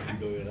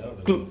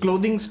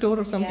clothing store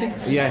or something?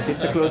 Yes,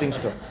 it's a clothing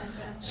store.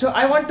 So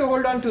I want to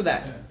hold on to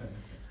that.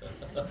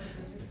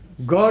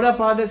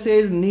 Gaudapada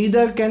says,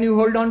 neither can you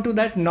hold on to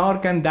that, nor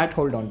can that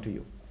hold on to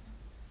you.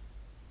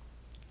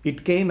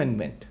 It came and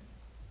went.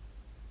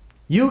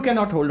 You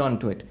cannot hold on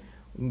to it.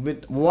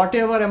 With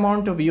whatever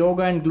amount of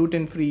yoga and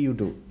gluten-free you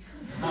do,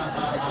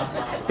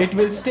 it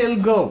will still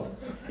go.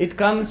 It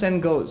comes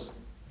and goes.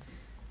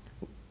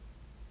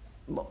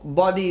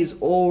 Body is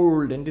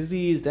old and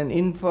diseased and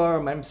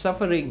infirm and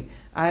suffering.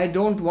 I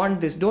don't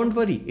want this. Don't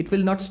worry. It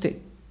will not stay.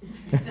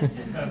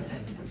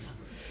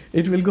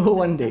 It will go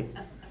one day.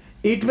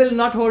 It will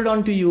not hold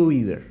on to you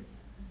either.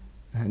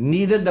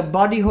 Neither the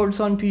body holds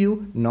on to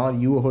you, nor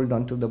you hold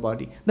on to the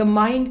body. The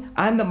mind,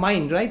 I am the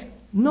mind, right?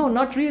 No,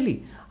 not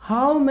really.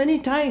 How many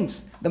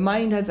times the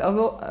mind has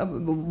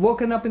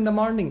woken up in the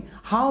morning?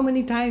 How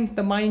many times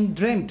the mind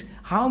dreamt?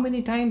 How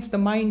many times the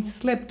mind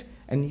slept?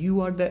 And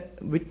you are the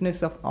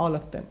witness of all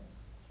of them.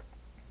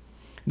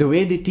 The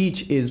way they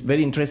teach is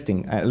very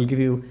interesting. I'll give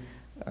you,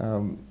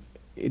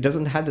 it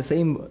doesn't have the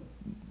same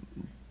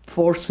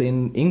force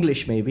in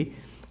English maybe,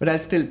 but I'll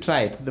still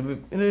try it.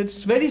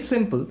 It's very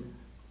simple,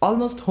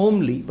 almost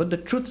homely, but the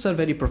truths are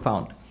very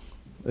profound.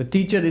 The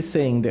teacher is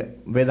saying, the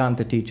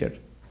Vedanta teacher,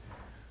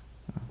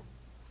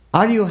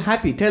 are you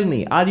happy? Tell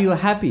me, are you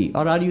happy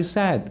or are you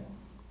sad?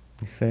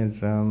 He says,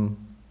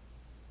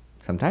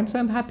 sometimes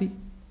I'm happy.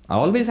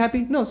 Always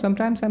happy? No,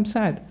 sometimes I'm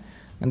sad.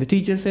 And the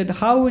teacher said,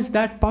 how is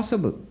that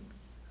possible?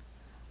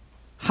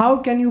 How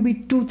can you be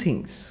two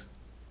things?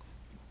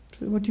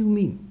 So what do you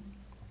mean?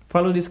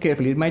 Follow this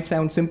carefully. It might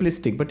sound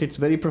simplistic, but it's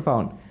very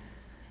profound.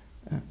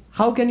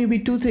 How can you be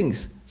two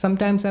things?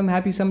 Sometimes I'm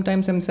happy,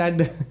 sometimes I'm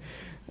sad.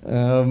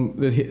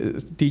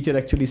 The teacher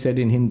actually said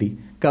in Hindi,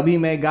 Kabhi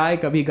main gaay,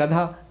 kabhi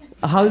gadha.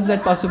 How is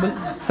that possible?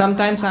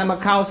 Sometimes I'm a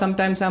cow,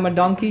 sometimes I'm a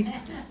donkey.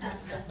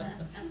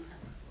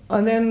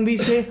 And then we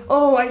say,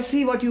 oh, I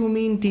see what you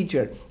mean,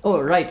 teacher.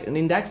 Oh, right. And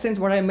in that sense,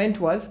 what I meant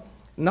was,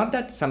 not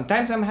that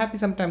sometimes I'm happy,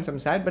 sometimes I'm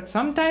sad, but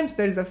sometimes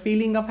there is a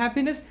feeling of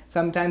happiness,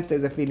 sometimes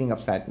there's a feeling of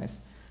sadness.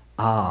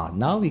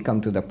 Now we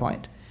come to the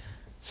point.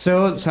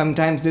 So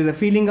sometimes there's a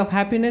feeling of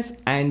happiness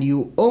and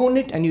you own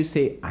it and you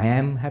say, I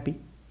am happy.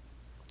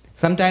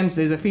 Sometimes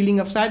there's a feeling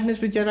of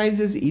sadness which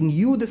arises in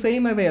you, the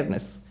same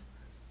awareness.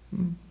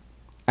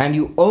 And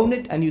you own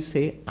it and you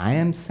say, I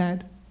am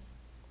sad.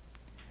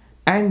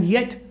 And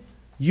yet,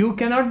 you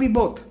cannot be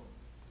both.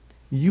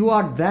 You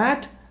are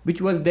that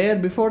which was there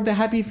before the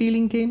happy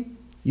feeling came.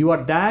 You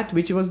are that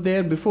which was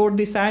there before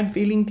the sad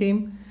feeling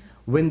came.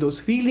 When those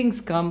feelings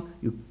come,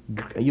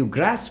 you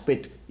grasp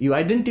it, you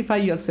identify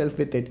yourself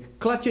with it,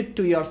 clutch it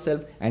to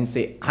yourself and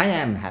say, I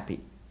am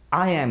happy,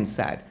 I am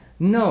sad.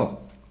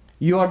 No,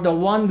 you are the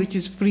one which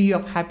is free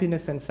of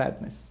happiness and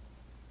sadness.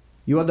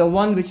 You are the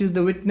one which is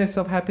the witness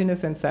of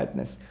happiness and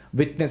sadness,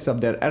 witness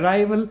of their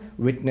arrival,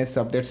 witness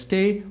of their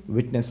stay,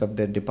 witness of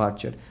their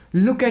departure.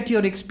 Look at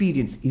your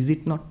experience. Is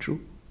it not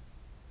true?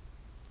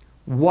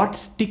 What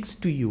sticks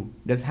to you?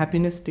 Does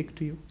happiness stick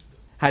to you?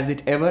 Has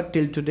it ever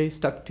till today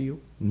stuck to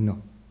you?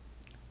 No.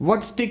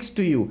 What sticks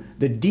to you?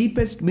 The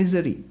deepest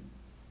misery,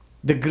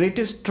 the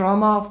greatest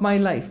trauma of my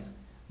life,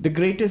 the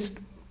greatest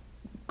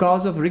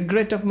cause of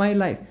regret of my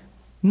life?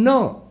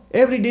 No.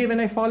 Every day when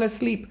I fall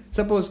asleep,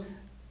 suppose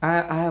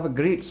I have a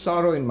great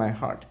sorrow in my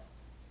heart.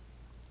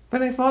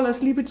 When I fall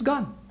asleep, it's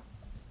gone.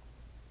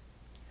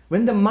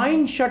 When the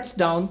mind shuts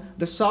down,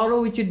 the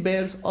sorrow which it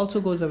bears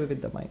also goes away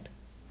with the mind.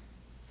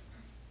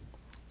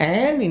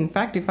 And in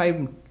fact, if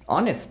I'm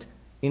honest,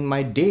 in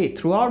my day,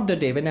 throughout the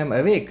day, when I'm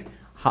awake,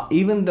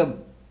 even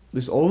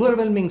this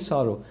overwhelming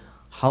sorrow,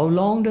 how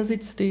long does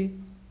it stay?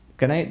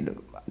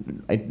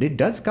 It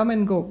does come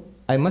and go.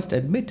 I must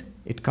admit,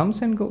 it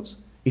comes and goes.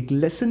 It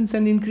lessens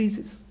and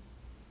increases.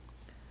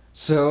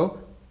 So,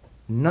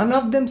 none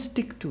of them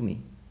stick to me.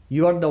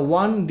 You are the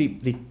one, the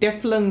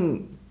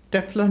Teflon,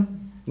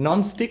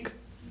 non-stick,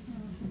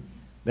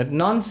 that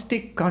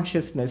non-stick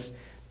consciousness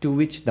to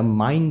which the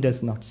mind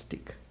does not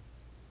stick.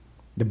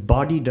 The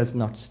body does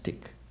not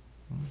stick.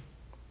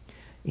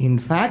 In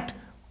fact,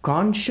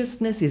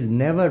 consciousness is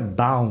never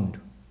bound.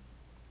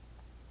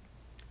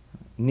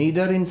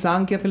 Neither in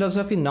Sankhya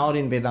philosophy nor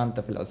in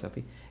Vedanta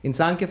philosophy. In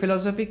Sankhya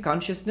philosophy,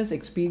 consciousness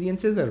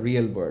experiences a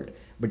real world.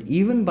 But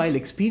even while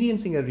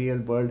experiencing a real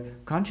world,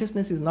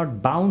 consciousness is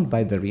not bound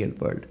by the real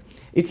world.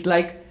 It's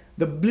like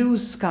the blue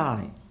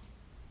sky.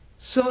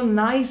 So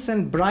nice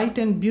and bright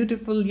and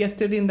beautiful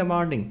yesterday in the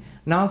morning,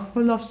 now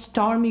full of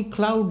stormy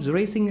clouds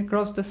racing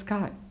across the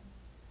sky.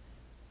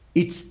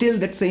 It's still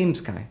that same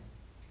sky.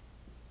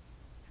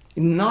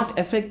 Not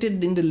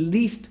affected in the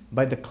least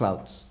by the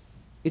clouds.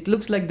 It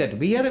looks like that.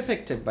 We are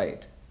affected by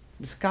it.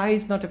 The sky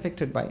is not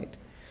affected by it.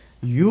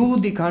 You,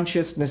 the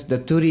consciousness, the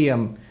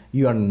Turiyam,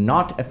 you are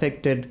not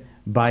affected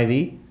by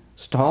the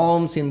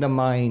storms in the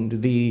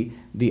mind,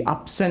 the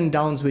ups and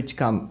downs which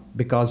come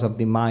because of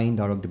the mind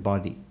or of the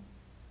body.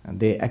 And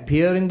they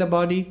appear in the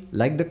body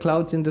like the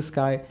clouds in the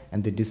sky,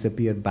 and they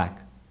disappear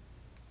back.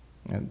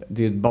 And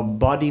the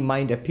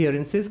body-mind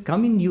appearances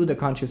come in you, the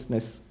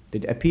consciousness. They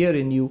appear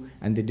in you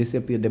and they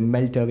disappear, they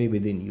melt away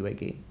within you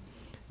again.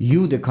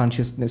 You, the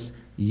consciousness,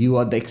 you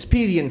are the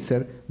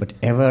experiencer, but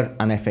ever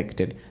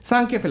unaffected.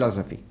 Sankhya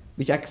philosophy,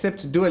 which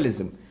accepts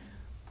dualism.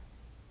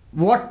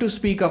 What to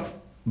speak of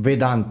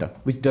Vedanta,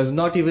 which does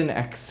not even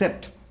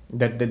accept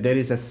that there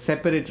is a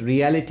separate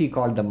reality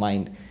called the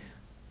mind.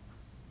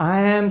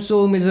 I am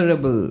so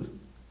miserable.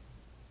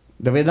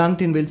 The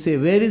Vedantin will say,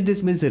 where is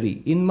this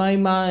misery? In my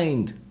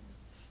mind.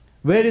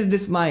 Where is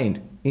this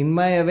mind? In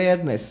my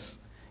awareness.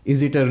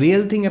 Is it a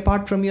real thing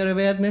apart from your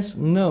awareness?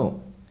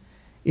 No.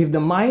 If the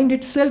mind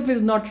itself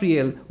is not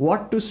real,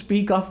 what to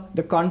speak of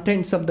the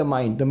contents of the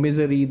mind, the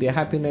misery, the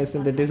happiness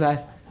and the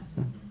desires?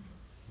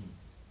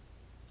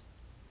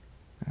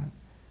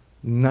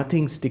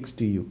 Nothing sticks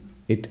to you.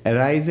 It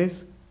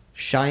arises,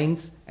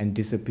 shines and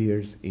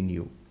disappears in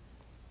you.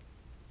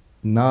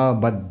 Na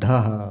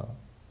baddha.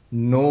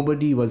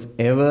 Nobody was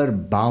ever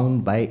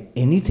bound by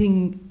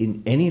anything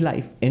in any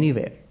life,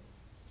 anywhere.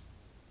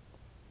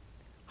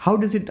 How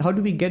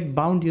do we get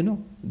bound,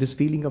 this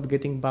feeling of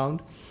getting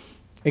bound?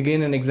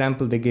 Again, an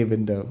example they gave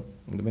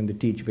when they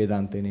teach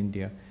Vedanta in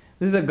India.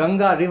 This is the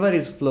Ganga river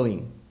is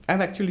flowing. I've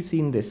actually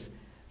seen this.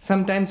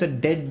 Sometimes a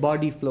dead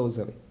body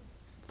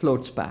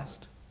floats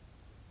past.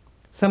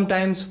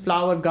 Sometimes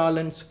flower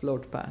garlands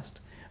float past.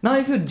 Now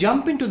if you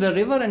jump into the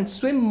river and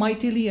swim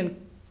mightily and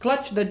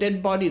clutch the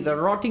dead body, the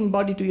rotting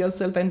body to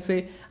yourself and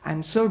say,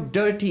 I'm so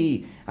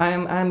dirty,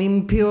 I'm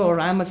impure,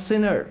 I'm a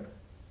sinner.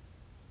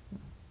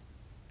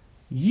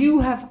 You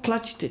have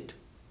clutched it.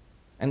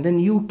 And then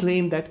you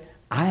claim that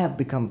I have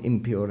become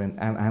impure and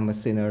I'm a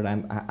sinner,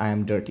 I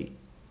am dirty.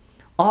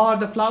 Or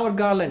the flower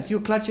garland, you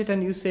clutch it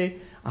and you say,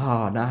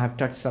 now I have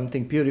touched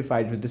something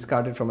purified, was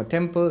discarded from a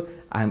temple,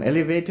 I am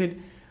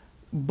elevated.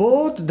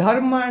 Both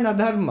dharma and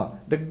adharma,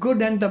 the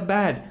good and the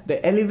bad,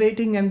 the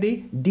elevating and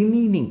the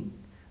demeaning,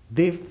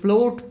 they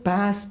float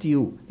past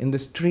you in the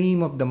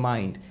stream of the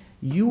mind.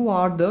 You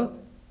are the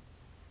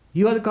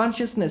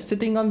consciousness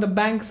sitting on the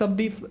banks of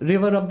the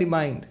river of the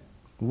mind,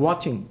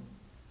 watching.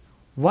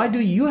 Why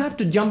do you have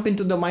to jump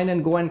into the mind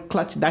and go and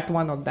clutch that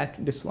one or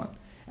this one?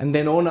 And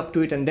then own up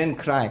to it and then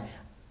cry,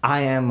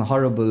 I am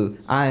horrible,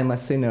 I am a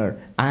sinner,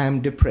 I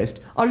am depressed.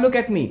 Or look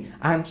at me,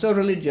 I am so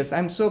religious, I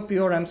am so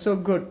pure, I am so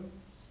good.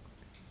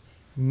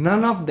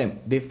 None of them,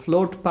 they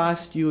float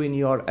past you in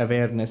your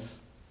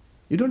awareness.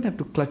 You don't have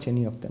to clutch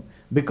any of them,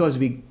 because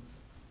we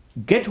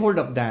get hold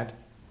of that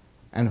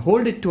and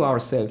hold it to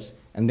ourselves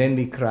and then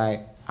we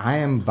cry, I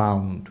am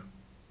bound.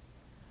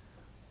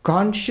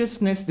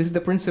 Consciousness, this is the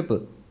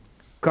principle.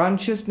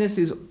 Consciousness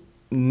is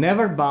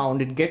never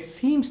bound. It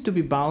seems to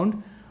be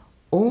bound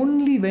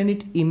only when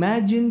it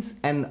imagines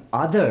an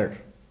other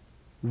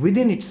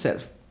within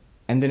itself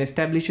and then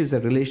establishes a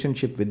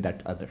relationship with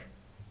that other.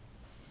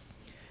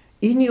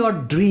 In your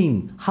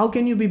dream, how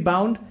can you be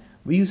bound?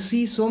 You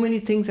see so many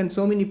things and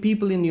so many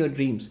people in your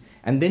dreams,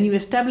 and then you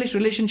establish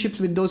relationships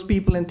with those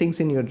people and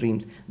things in your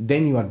dreams.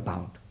 Then you are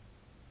bound.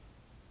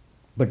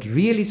 But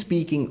really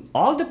speaking,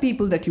 all the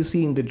people that you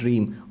see in the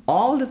dream,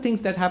 all the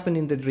things that happen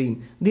in the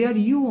dream, they are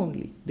you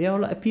only. They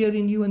all appear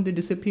in you and they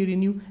disappear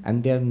in you,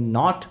 and they are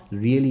not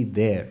really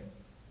there.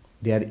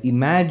 They are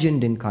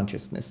imagined in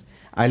consciousness.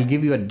 I'll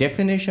give you a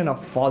definition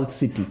of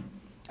falsity,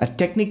 a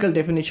technical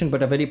definition,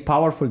 but a very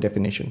powerful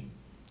definition.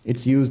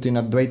 It's used in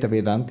Advaita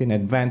Vedanta, in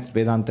advanced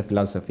Vedanta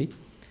philosophy.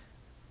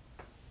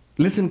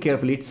 Listen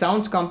carefully. It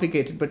sounds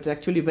complicated, but it's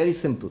actually very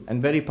simple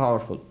and very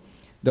powerful.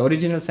 The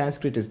original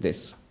Sanskrit is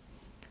this.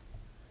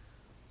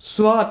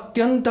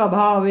 Swatyanta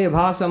bhave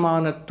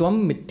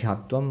bhasamanatvam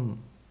mithyatvam.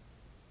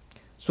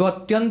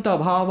 Swatyanta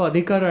bhava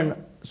adhikarana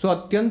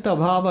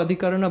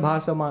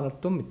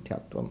bhasamanatvam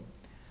mithyatvam.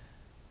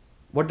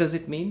 What does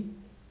it mean?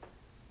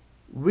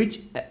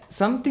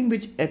 Something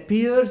which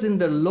appears in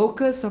the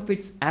locus of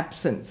its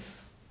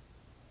absence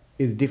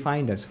is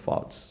defined as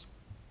false.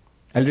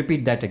 I'll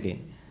repeat that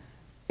again.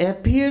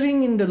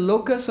 Appearing in the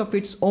locus of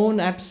its own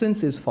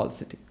absence is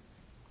falsity.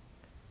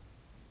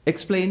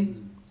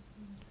 Explain.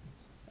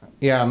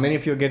 Yeah, many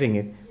of you are getting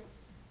it.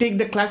 Take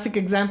the classic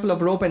example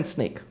of rope and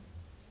snake.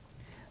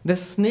 The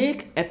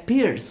snake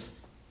appears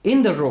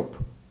in the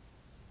rope,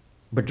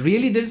 but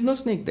really there is no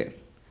snake there.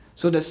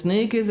 So the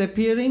snake is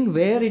appearing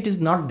where it is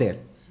not there.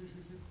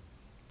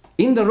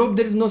 In the rope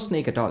there is no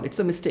snake at all. It's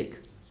a mistake.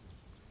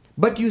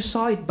 But you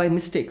saw it by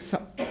mistake,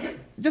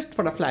 just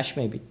for a flash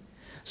maybe.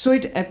 So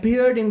it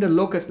appeared in the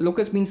locus.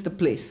 Locus means the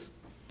place.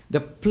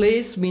 The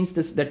place means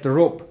that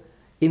rope.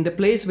 In the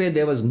place where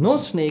there was no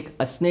snake,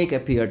 a snake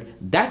appeared.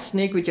 That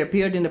snake which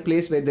appeared in a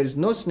place where there is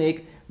no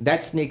snake,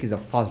 that snake is a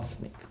false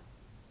snake.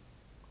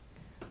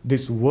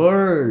 This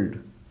world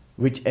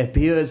which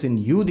appears in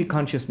you, the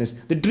consciousness,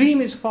 the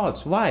dream is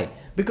false. Why?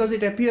 Because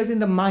it appears in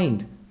the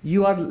mind.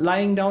 You are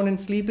lying down and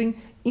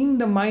sleeping. In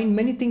the mind,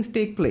 many things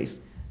take place.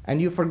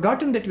 And you've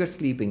forgotten that you're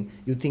sleeping.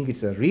 You think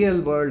it's a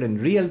real world and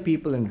real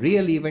people and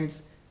real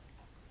events.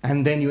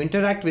 And then you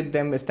interact with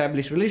them,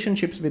 establish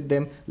relationships with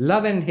them,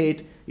 love and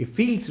hate. It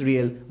feels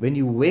real. When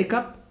you wake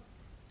up,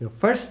 your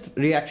first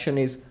reaction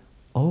is,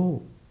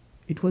 oh,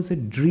 it was a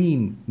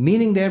dream.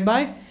 Meaning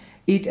thereby,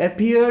 it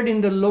appeared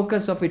in the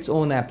locus of its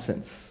own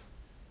absence.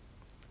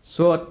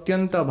 So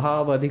atyanta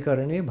bhava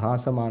adhikarane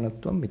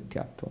bhasamanatvam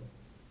mithyatvam.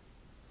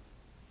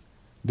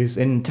 This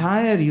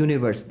entire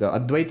universe, the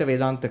Advaita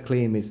Vedanta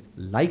claim is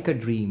like a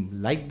dream,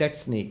 like that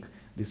snake.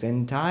 This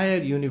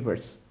entire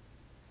universe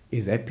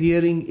is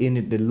appearing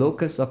in the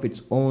locus of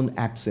its own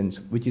absence,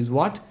 which is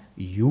what?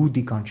 You,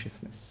 the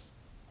consciousness.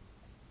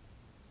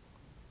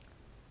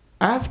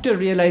 After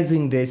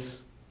realizing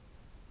this,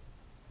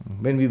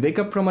 when we wake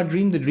up from a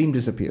dream, the dream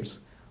disappears.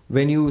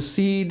 When you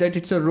see that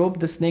it's a rope,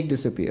 the snake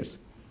disappears.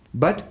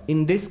 But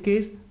in this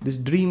case, this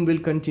dream will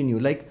continue,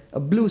 like a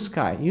blue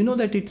sky. You know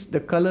that it's the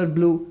color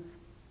blue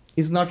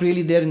is not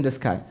really there in the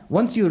sky.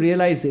 Once you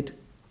realize it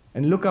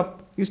and look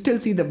up, you still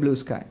see the blue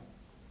sky.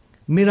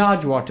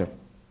 Mirage water.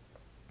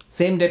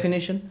 Same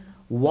definition.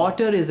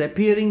 Water is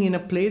appearing in a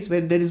place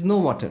where there is no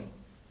water.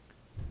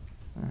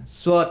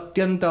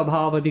 Swatyanta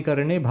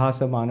bhavadikarane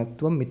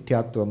bhasamanatvam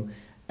mithyatvam.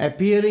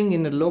 Appearing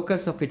in a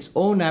locus of its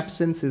own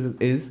absence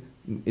is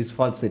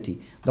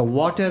falsity. The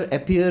water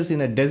appears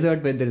in a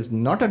desert where there is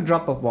not a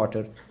drop of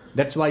water.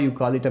 That's why you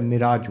call it a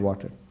mirage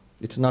water.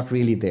 It's not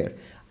really there.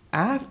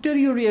 After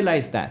you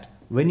realize that,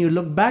 when you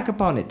look back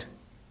upon it,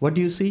 what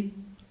do you see?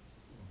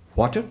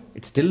 Water.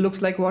 It still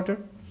looks like water.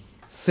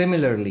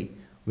 Similarly,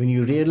 when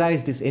you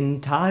realize this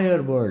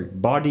entire world,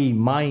 body,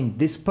 mind,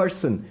 this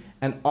person,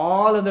 and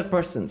all other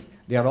persons,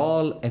 they are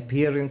all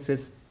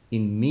appearances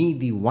in me,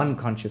 the one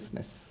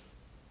consciousness.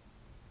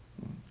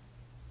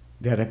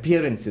 They are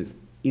appearances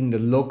in the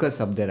locus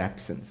of their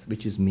absence,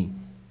 which is me.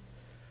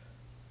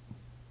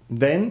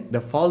 Then the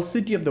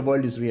falsity of the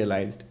world is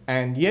realized,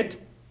 and yet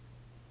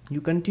you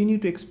continue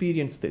to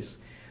experience this.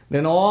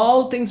 Then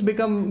all things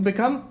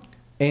become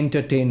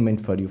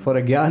entertainment for you. For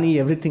a jnani,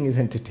 everything is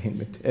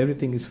entertainment.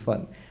 Everything is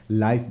fun.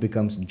 Life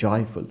becomes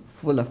joyful,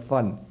 full of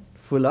fun,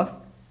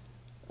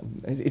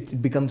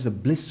 it becomes a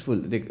blissful,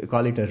 they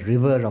call it a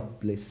river of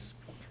bliss.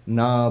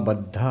 Na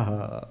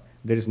baddha.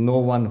 There is no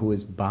one who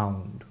is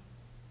bound.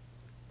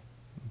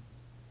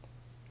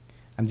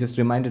 I'm just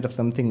reminded of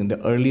something in the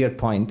earlier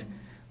point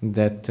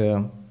that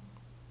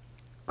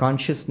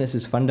consciousness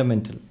is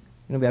fundamental.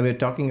 You know, we were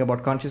talking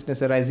about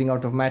consciousness arising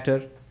out of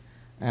matter,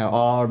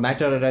 or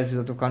matter arises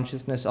out of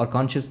consciousness, or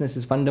consciousness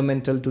is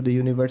fundamental to the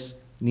universe,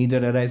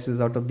 neither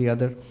arises out of the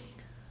other.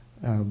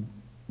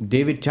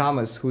 David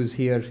Chalmers, who is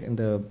here in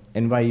the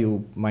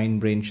NYU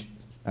Mind-Brain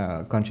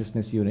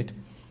Consciousness Unit,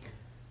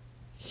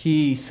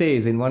 he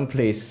says in one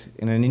place,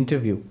 in an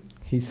interview,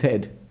 he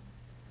said,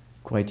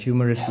 quite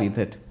humorously,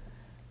 that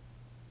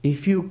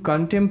if you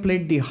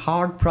contemplate the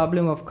hard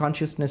problem of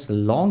consciousness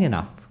long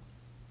enough,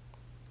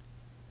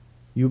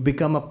 you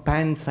become a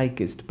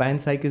panpsychist.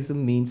 Panpsychism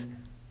means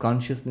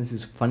consciousness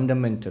is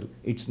fundamental.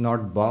 It's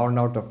not born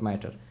out of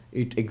matter.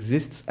 It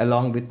exists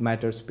along with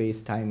matter,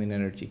 space, time, and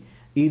energy.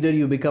 Either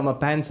you become a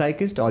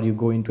panpsychist or you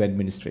go into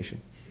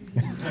administration.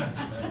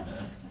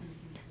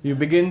 You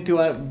begin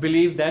to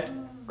believe that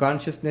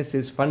consciousness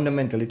is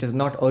fundamental. It has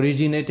not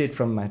originated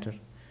from matter.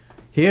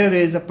 Here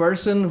is a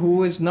person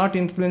who is not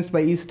influenced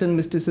by Eastern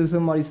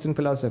mysticism or Eastern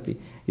philosophy.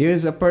 Here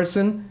is a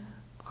person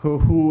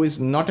who is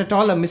not at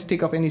all a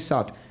mystic of any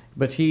sort,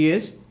 but he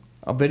is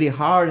a very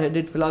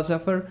hard-headed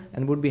philosopher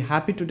and would be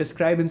happy to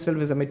describe himself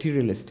as a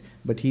materialist.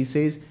 But he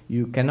says,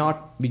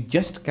 we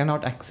just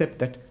cannot accept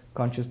that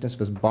consciousness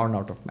was born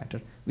out of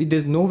matter.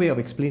 There's no way of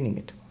explaining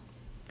it.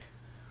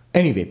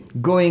 Anyway,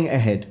 going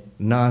ahead,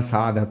 na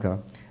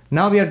sadhaka.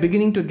 Now we are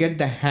beginning to get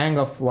the hang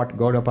of what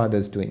Gaudapada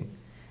is doing.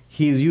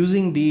 He is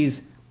using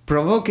these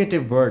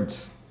provocative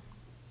words.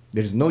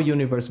 There is no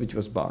universe which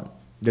was born.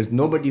 There's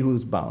nobody who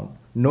is bound.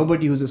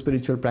 Nobody who's a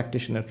spiritual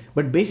practitioner.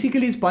 But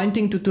basically he's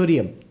pointing to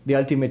Turiya, the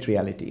ultimate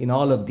reality, in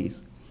all of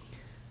these.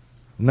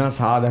 Na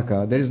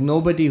sadhaka. There is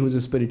nobody who's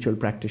a spiritual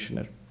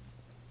practitioner.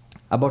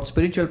 About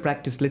spiritual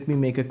practice, let me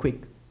make a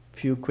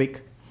few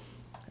quick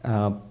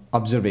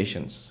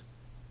observations.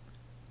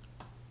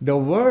 The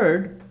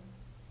word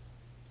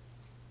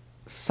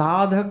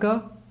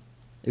sadhaka,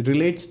 it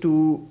relates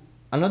to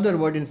another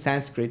word in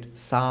Sanskrit,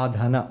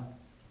 sadhana,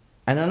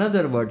 and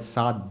another word,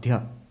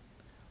 sadhya.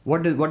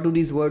 What do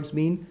these words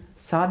mean?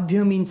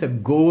 Sadhya means a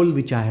goal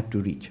which I have to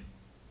reach.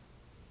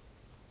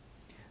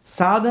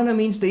 Sadhana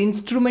means the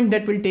instrument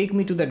that will take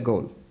me to that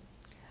goal.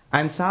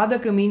 And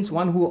sadhaka means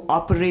one who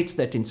operates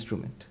that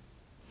instrument.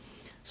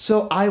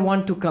 So I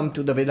want to come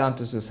to the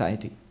Vedanta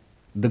society.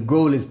 The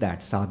goal is that,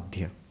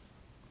 sadhya.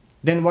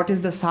 Then what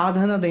is the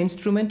sadhana, the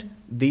instrument?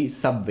 The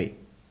subway.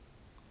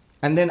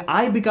 And then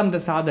I become the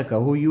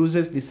sadhaka who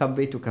uses the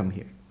subway to come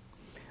here.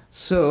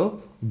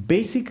 So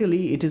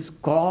basically it is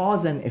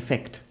cause and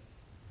effect.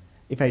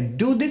 If I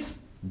do this,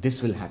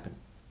 this will happen.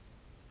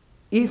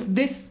 If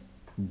this,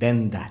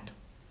 then that.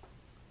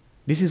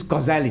 This is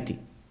causality.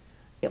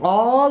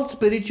 All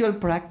spiritual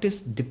practice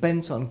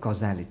depends on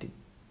causality.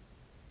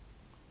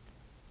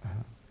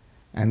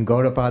 And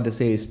Gaudapada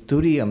says,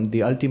 Turiyam,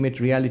 the ultimate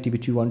reality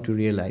which you want to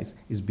realize,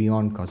 is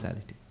beyond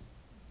causality.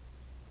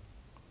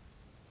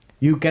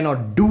 You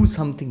cannot do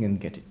something and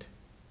get it.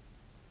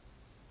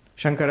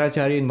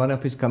 Shankaracharya in one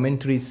of his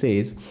commentaries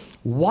says,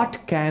 what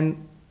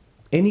can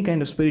any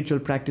kind of spiritual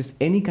practice,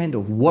 any kind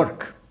of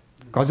work,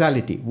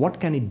 causality, what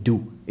can it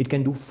do? It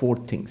can do 4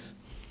 things.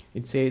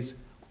 It says,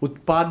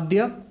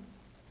 Utpadya,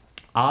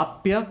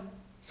 Apya,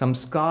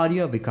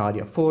 Samskarya,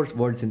 Vikarya. 4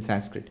 words in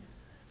Sanskrit.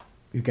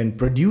 You can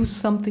produce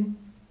something,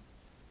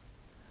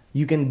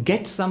 you can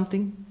get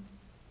something,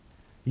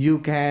 you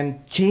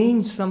can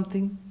change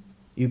something,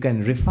 you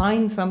can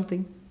refine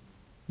something.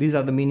 These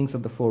are the meanings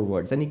of the 4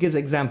 words. And he gives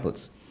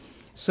examples.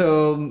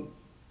 So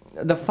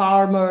the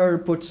farmer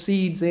puts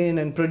seeds in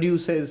and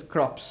produces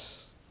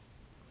crops.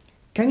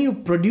 Can you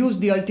produce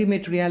the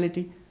ultimate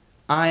reality?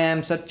 I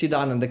am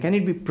Satchidananda. Can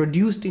it be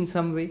produced in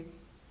some way?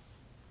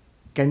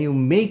 Can you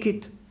make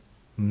it?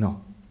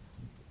 No.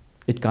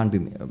 It can't be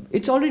made.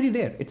 It's already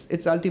there.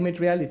 It's ultimate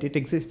reality. It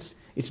exists.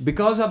 It's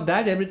because of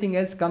that everything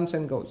else comes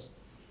and goes.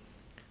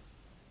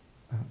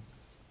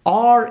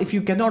 Or if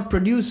you cannot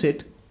produce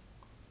it,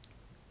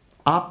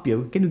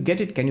 apya, can you get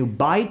it? Can you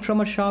buy it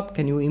from a shop?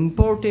 Can you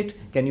import it?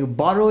 Can you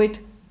borrow it?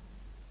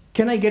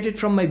 Can I get it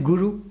from my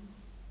guru?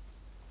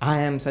 I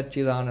am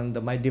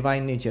Satchidananda, my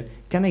divine nature.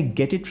 Can I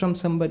get it from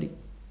somebody?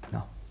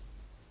 No.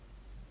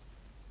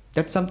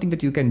 That's something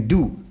that you can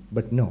do,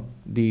 but no.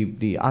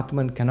 The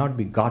Atman cannot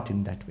be got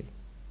in that way.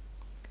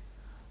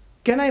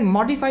 Can I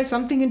modify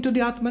something into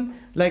the Atman?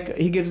 Like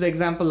he gives the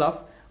example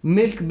of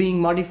milk being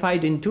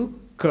modified into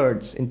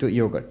curds, into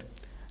yogurt.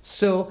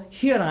 So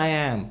here I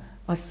am,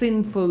 a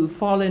sinful,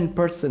 fallen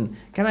person.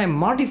 Can I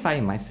modify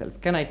myself?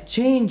 Can I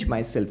change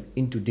myself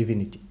into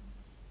divinity?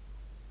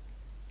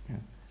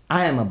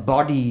 I am a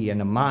body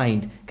and a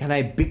mind. Can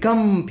I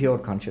become pure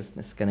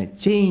consciousness? Can I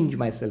change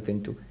myself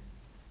into?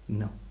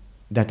 No,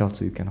 that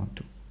also you cannot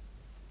do.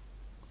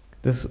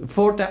 The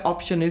 4th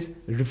option is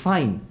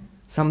refine,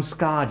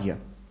 samskarya.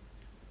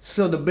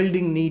 So the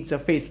building needs a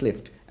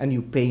facelift and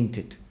you paint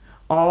it.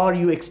 Or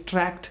you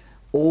extract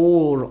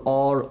ore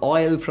or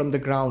oil from the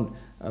ground,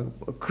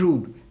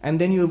 crude, and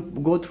then you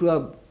go through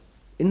a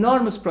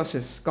enormous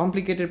process,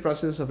 complicated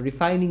process of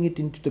refining it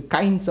into the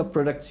kinds of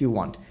products you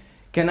want.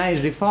 Can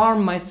I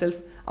reform myself,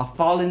 a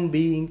fallen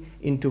being,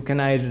 into, can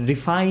I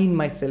refine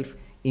myself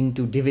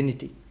into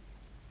divinity?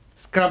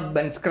 Scrub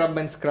and scrub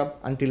and scrub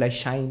until I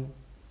shine?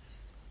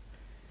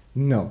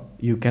 No,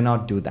 you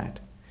cannot do that.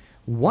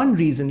 One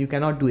reason you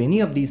cannot do any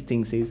of these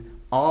things is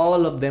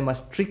all of them are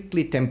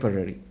strictly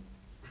temporary.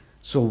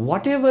 So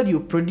whatever you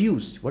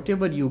produce,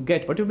 whatever you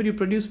get, whatever you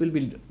produce will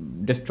be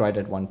destroyed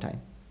at one time.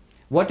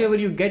 Whatever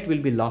you get will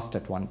be lost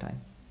at one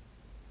time.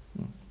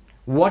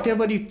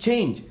 Whatever you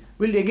change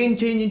will again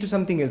change into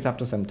something else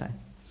after some time.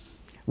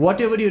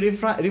 Whatever you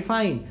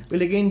refine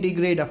will again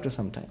degrade after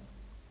some time.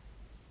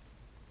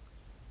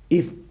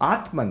 If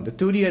Atman, the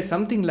Turiya, is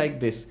something like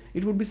this,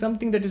 it would be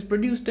something that is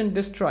produced and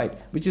destroyed,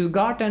 which is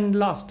got and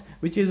lost,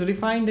 which is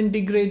refined and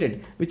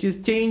degraded, which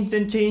is changed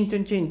and changed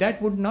and changed.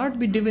 That would not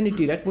be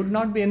divinity, that would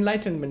not be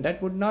enlightenment,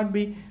 that would not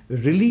be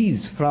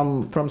release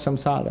from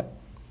samsara.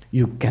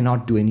 You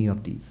cannot do any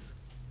of these.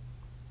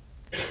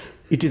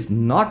 It is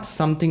not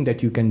something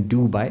that you can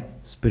do by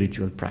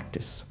spiritual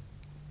practice.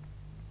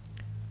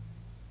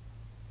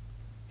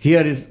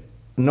 Here is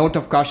a note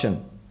of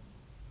caution.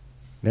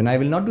 Then I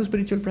will not do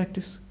spiritual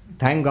practice.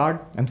 Thank God,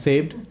 I'm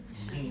saved.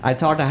 I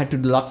thought I had to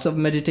do lots of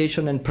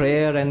meditation and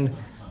prayer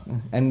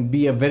and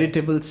be a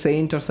veritable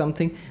saint or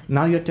something.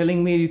 Now you're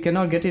telling me you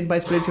cannot get it by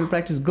spiritual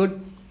practice.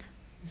 Good.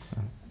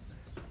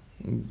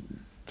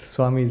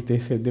 Swamis,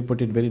 they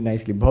put it very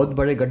nicely. Bahut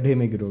bade gaddhe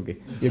mein giroge.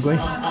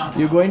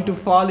 You're going to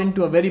fall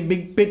into a very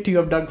big pit you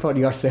have dug for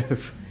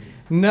yourself.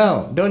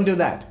 No, don't do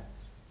that.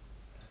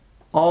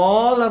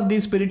 All of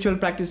these spiritual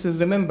practices,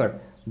 remember,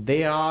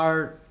 they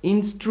are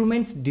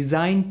instruments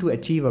designed to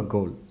achieve a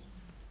goal.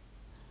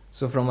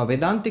 So from a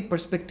Vedantic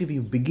perspective,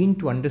 you begin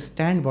to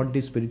understand what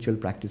these spiritual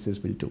practices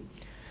will do.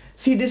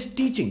 See, this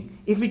teaching,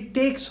 if it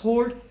takes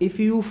hold, if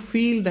you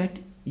feel that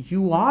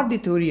you are the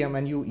Turiyam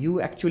and you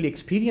actually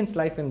experience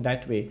life in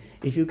that way,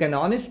 if you can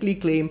honestly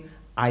claim,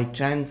 I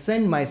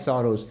transcend my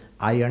sorrows,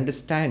 I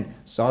understand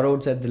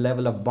sorrows at the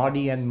level of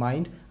body and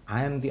mind,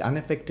 I am the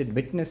unaffected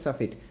witness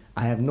of it,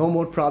 I have no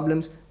more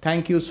problems,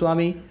 thank you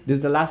Swami, this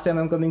is the last time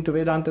I'm coming to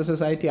Vedanta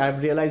Society,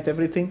 I've realized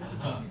everything.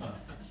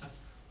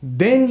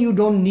 Then you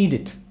don't need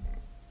it.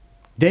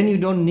 Then you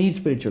don't need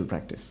spiritual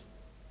practice.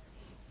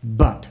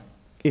 But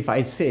if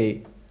I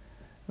say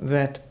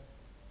that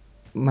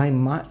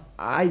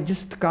I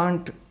just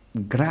can't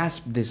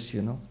grasp this,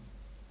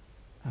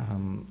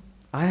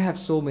 I have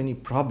so many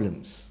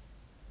problems.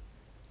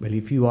 Well,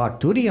 if you are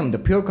Turiyam, the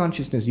pure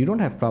consciousness, you don't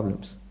have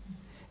problems.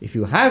 If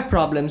you have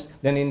problems,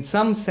 then in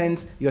some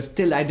sense, you're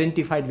still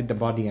identified with the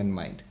body and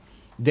mind.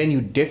 Then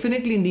you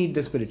definitely need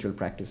the spiritual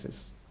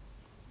practices.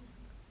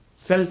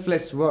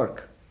 Selfless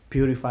work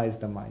purifies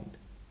the mind.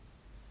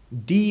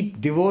 Deep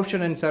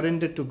devotion and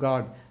surrender to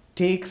God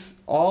takes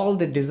all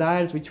the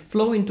desires which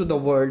flow into the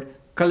world,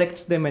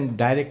 collects them and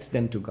directs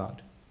them to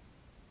God.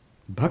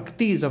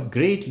 Bhakti is of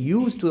great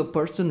use to a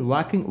person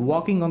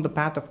walking on the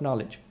path of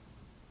knowledge.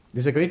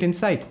 This is a great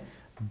insight.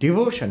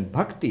 Devotion,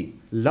 bhakti,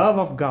 love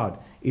of God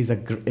is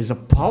a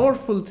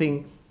powerful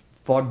thing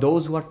for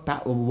those who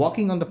are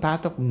walking on the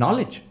path of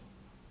knowledge.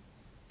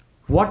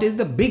 What is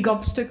the big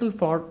obstacle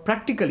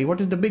practically,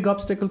 what is the big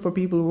obstacle for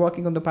people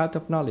walking on the path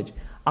of knowledge?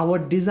 Our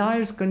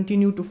desires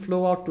continue to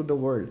flow out to the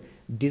world.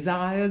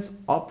 Desires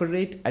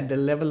operate at the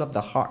level of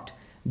the heart.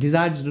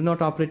 Desires do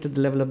not operate at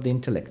the level of the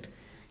intellect.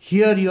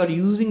 Here you are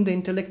using the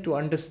intellect to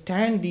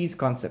understand these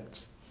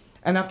concepts.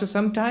 And after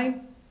some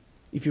time,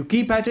 if you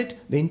keep at it,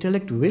 the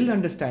intellect will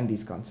understand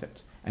these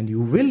concepts and you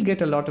will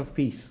get a lot of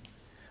peace.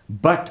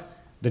 But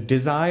the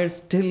desires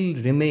still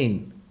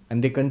remain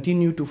and they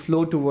continue to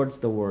flow towards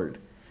the world.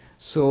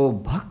 So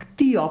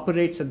bhakti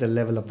operates at the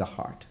level of the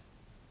heart.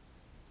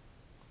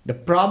 The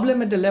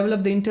problem at the level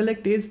of the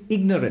intellect is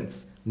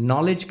ignorance.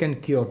 Knowledge can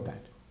cure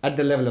that at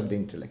the level of the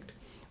intellect.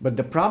 But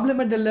the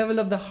problem at the level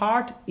of the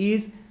heart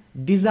is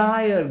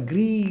desire,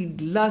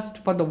 greed,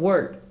 lust for the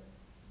world.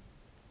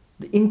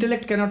 The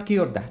intellect cannot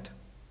cure that.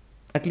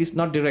 At least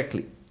not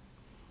directly.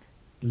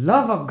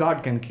 Love of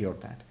God can cure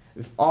that.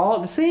 If all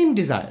the same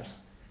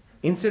desires,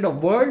 instead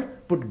of world,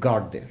 put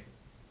God there.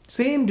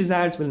 Same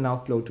desires will now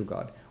flow to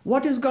God.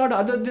 What is God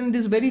other than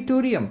this very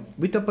Turiyam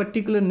with a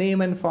particular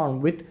name and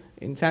form?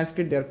 In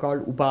Sanskrit they are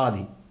called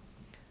upadhi.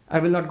 I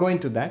will not go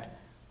into that.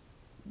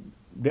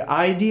 The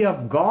idea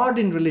of God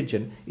in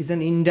religion is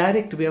an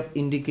indirect way of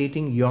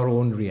indicating your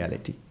own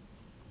reality.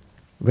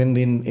 When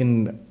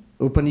in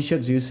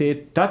Upanishads you say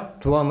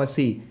Tat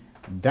Tvamasi,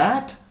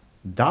 that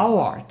thou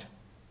art.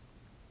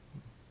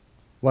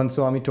 One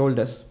Swami told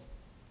us,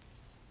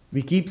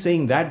 we keep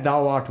saying that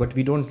thou art, but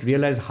we don't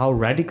realize how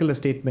radical a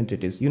statement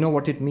it is. You know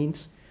what it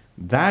means?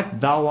 That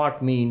thou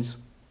art means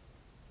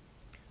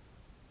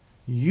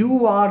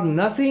you are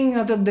nothing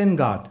other than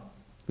God,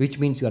 which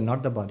means you are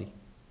not the body.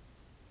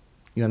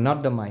 You are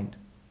not the mind.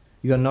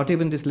 You are not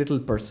even this little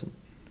person.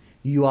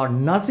 You are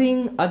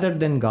nothing other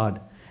than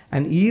God.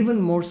 And even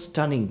more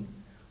stunning,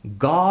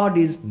 God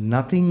is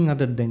nothing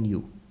other than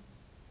you.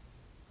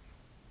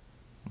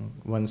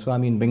 One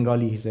Swami in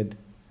Bengali, he said,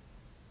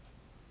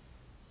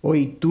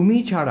 Oi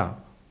tumi chhada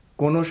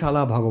kono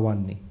shala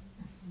bhagavan nei.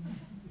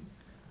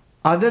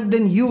 Other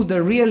than you,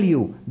 the real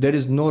you, there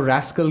is no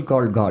rascal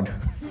called God.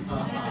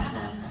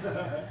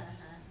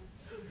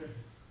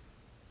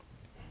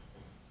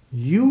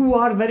 You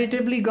are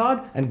veritably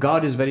God and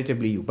God is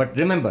veritably you. But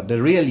remember,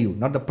 the real you,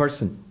 not the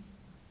person.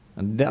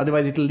 And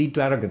otherwise it will lead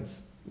to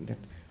arrogance.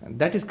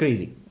 That is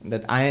crazy.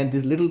 That I am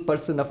this little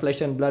person of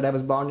flesh and blood, I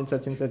was born in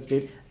such and such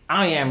state.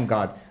 I am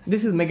God.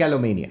 This is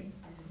megalomania.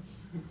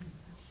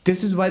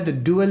 This is why the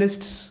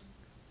dualists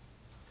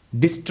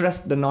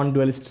distrust the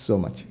non-dualists so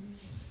much.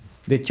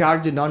 They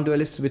charge the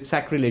non-dualists with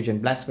sacrilege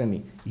and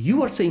blasphemy.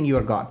 You are saying you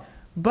are God.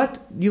 But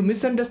you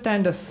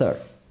misunderstand us, sir.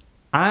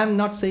 I am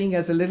not saying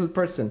as a little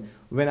person.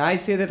 When I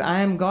say that I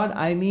am God,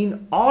 I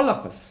mean all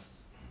of us.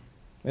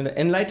 When the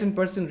enlightened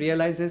person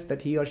realizes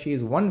that he or she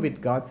is one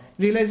with God,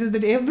 realizes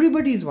that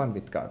everybody is one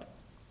with God.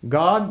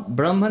 God,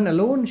 Brahman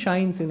alone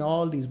shines in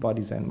all these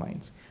bodies and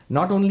minds.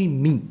 Not only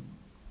me.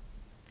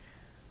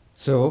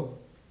 So,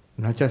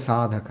 nacha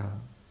sadhaka.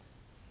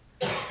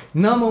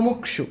 Na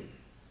mumukshu.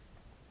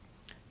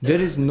 There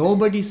is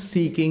nobody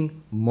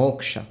seeking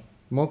moksha.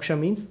 Moksha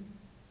means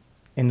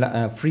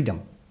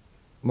freedom.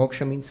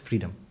 Moksha means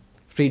freedom.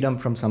 Freedom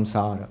from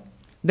samsara.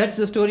 That's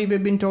the story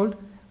we've been told.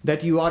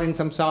 That you are in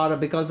samsara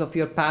because of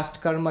your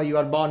past karma. You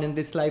are born in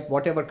this life.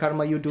 Whatever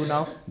karma you do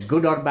now,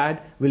 good or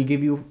bad, will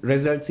give you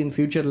results in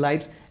future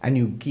lives. And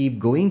you keep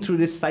going through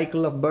this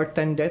cycle of birth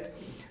and death.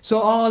 So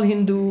all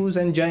Hindus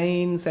and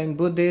Jains and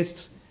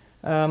Buddhists,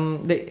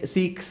 the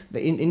Sikhs,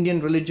 the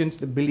Indian religions,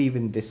 they believe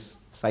in this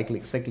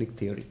cyclic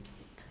theory.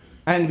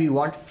 And we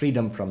want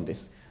freedom from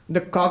this.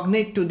 The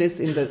cognate to this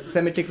in the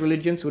Semitic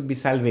religions would be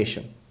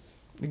salvation.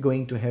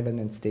 Going to heaven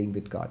and staying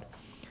with God.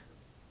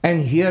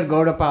 And here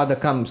Gaudapada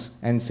comes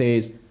and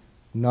says,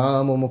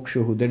 Na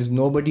mumukshuhu, there is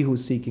nobody who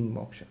is seeking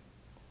moksha.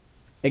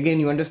 Again,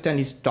 you understand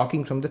he's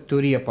talking from the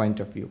Turiya point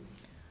of view.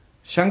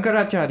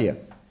 Shankaracharya,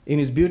 in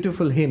his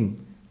beautiful hymn,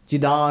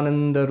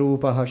 Chidananda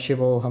Rupaha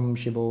Shivoham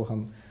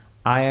Shivoham,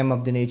 I am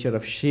of the nature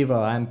of Shiva,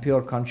 I am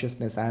pure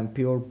consciousness, I am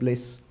pure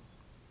bliss.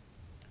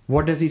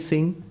 What does he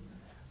sing?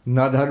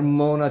 Na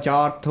dharmo na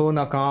chartho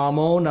na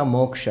kamo na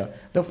moksha.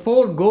 The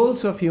four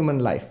goals of human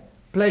life,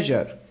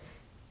 pleasure,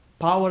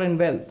 power and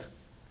wealth,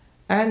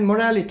 and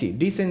morality,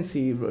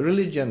 decency,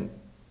 religion,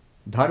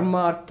 dharma,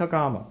 artha,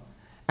 kama.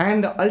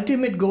 And the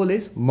ultimate goal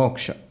is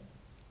moksha.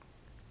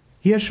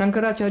 Here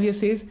Shankaracharya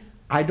says,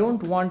 I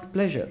don't want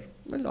pleasure.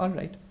 Well, all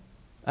right.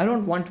 I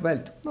don't want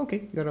wealth.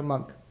 Okay, you're a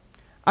monk.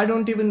 I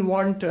don't even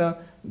want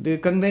the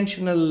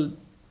conventional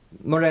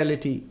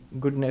morality,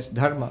 goodness,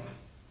 dharma.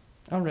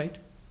 All right.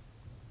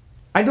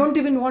 I don't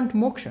even want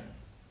moksha.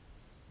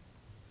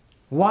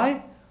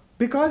 Why?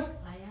 Because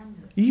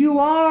you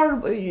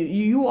are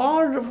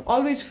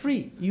always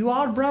free. You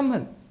are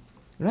Brahman.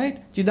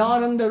 Right?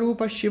 Chidananda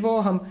Rupa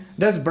Shivoham.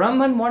 Does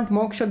Brahman want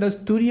moksha? Does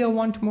Turiya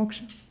want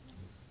moksha?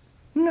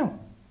 No.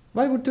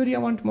 Why would Turiya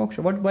want moksha?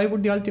 Why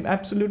would the ultimate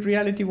absolute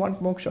reality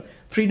want moksha?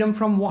 Freedom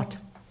from what?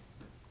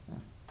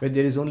 Where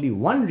there is only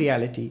one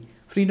reality,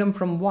 freedom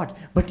from what?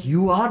 But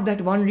you are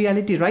that one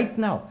reality right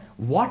now.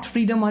 What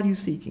freedom are you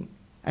seeking?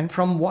 And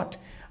from what?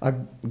 A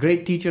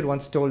great teacher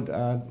once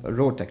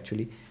wrote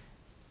actually,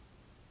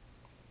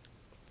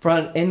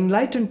 from an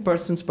enlightened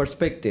person's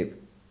perspective,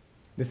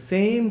 the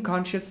same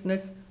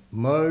consciousness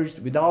merged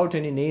without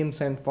any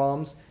names and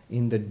forms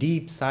in the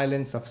deep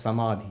silence of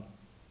samadhi.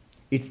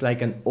 It's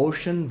like an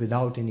ocean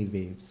without any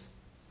waves.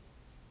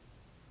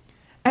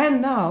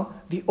 And now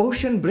the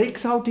ocean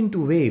breaks out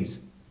into waves.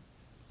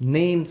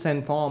 Names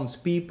and forms,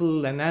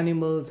 people and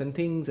animals and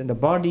things and the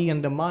body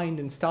and the mind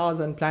and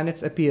stars and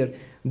planets appear.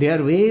 They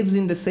are waves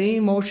in the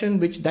same ocean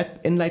which that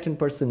enlightened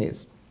person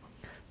is.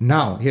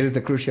 Now, here is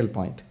the crucial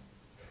point.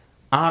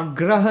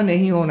 Agraha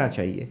nahi hona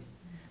chahiye.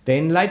 The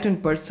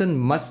enlightened person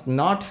must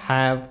not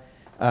have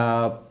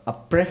a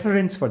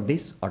preference for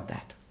this or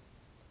that.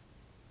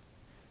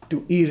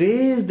 To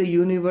erase the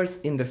universe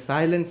in the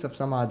silence of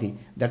samadhi,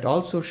 that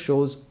also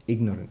shows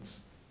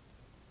ignorance.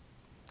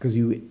 Because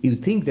you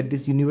think that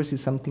this universe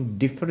is something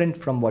different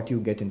from what you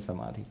get in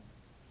samadhi.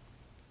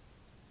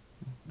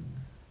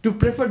 To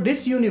prefer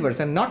this universe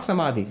and not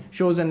samadhi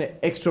shows an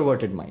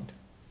extroverted mind.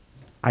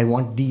 I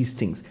want these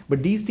things.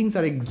 But these things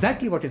are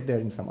exactly what is there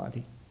in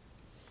samadhi.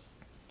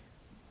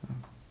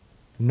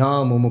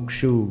 Na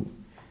mumukshu.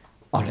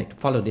 All right,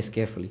 follow this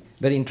carefully.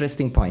 Very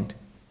interesting point.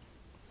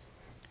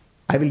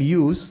 I will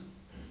use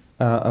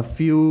a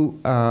few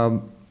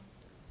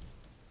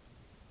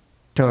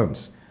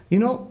terms. You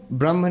know,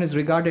 Brahman is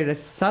regarded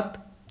as Sat,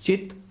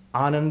 Chit,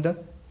 Ananda,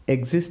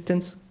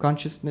 existence,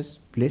 consciousness,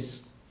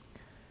 bliss.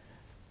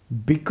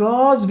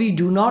 Because we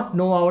do not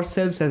know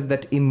ourselves as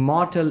that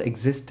immortal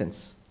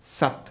existence,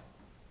 Sat,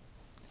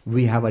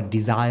 we have a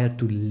desire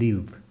to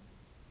live.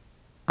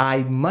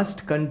 I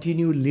must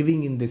continue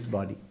living in this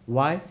body.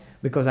 Why?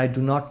 Because I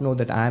do not know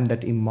that I am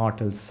that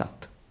immortal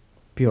Sat,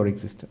 pure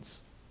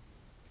existence.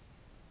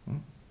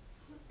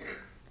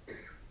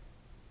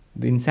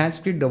 In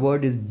Sanskrit, the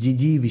word is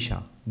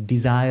jijivisha,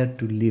 desire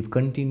to live,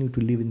 continue to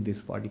live in this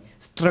body,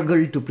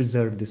 struggle to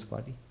preserve this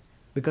body.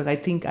 Because I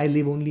think I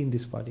live only in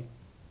this body.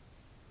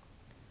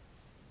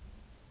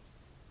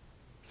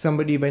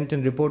 Somebody went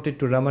and reported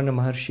to Ramana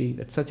Maharshi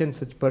that such and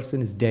such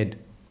person is dead.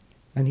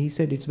 And he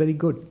said, it's very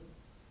good.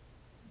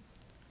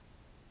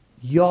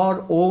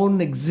 Your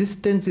own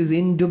existence is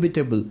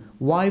indubitable.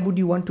 Why would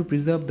you want to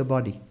preserve the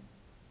body?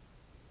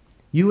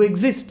 You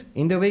exist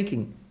in the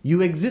waking.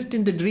 You exist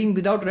in the dream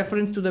without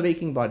reference to the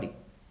waking body.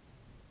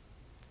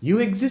 You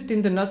exist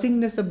in the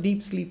nothingness of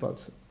deep sleep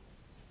also.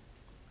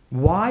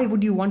 Why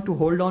would you want to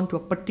hold on to a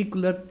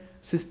particular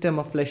system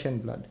of flesh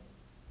and blood?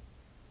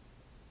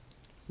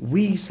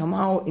 We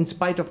somehow, in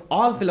spite of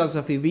all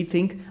philosophy, we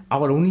think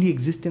our only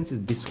existence is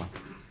this one.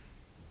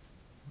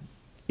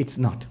 It's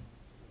not.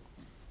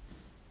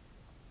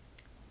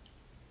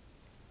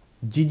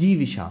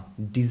 Jijivisha,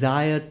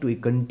 desire to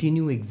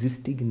continue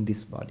existing in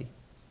this body.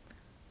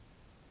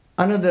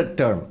 Another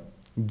term,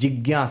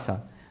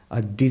 jigyasa,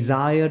 a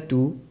desire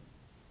to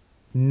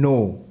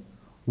know.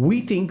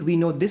 We think we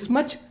know this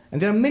much,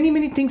 and there are many,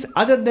 many things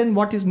other than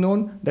what is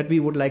known that we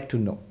would like to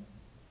know.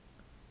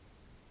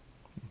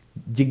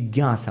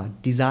 Jigyasa,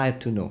 desire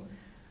to know.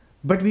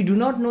 But we do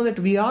not know that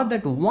we are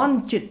that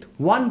one chit,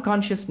 one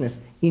consciousness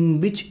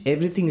in which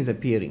everything is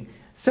appearing.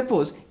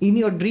 Suppose in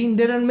your dream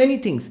there are many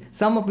things,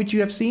 some of which you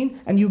have seen,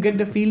 and you get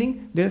the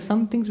feeling there are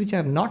some things which I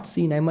have not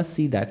seen, I must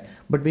see that.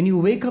 But when you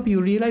wake up,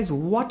 you realize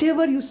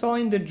whatever you saw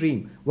in the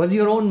dream was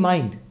your own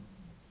mind.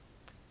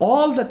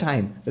 All the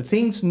time, the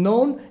things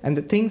known and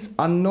the things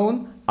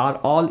unknown are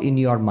all in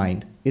your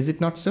mind. Is it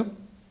not so?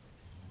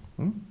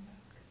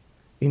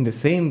 In the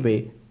same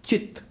way,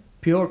 Chit,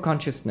 pure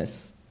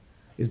consciousness,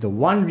 is the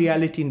one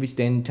reality in which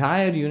the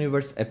entire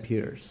universe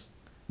appears.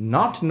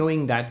 Not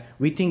knowing that,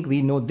 we think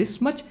we know this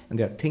much, and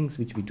there are things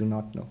which we do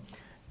not know.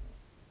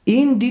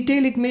 In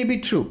detail, it may be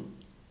true.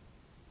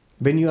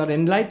 When you are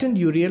enlightened,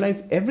 you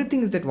realize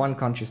everything is that one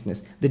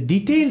consciousness. The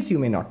details you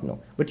may not know,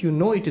 but you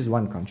know it is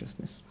one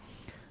consciousness.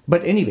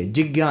 But anyway,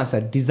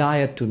 jigyasa,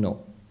 desire to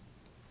know.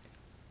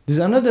 There's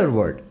another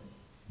word,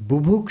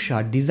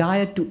 bubhuksha,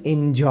 desire to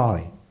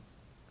enjoy.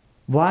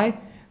 Why?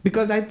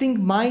 Because I think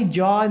my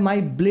joy,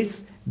 my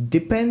bliss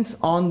depends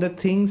on the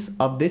things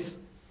of this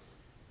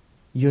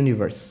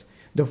universe.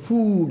 The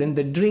food and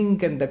the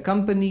drink and the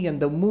company and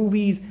the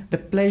movies, the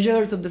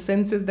pleasures of the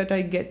senses that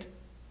I get.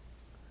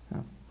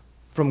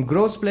 From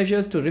gross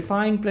pleasures to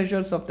refined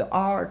pleasures of the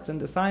arts and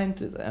the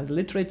science and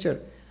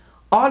literature.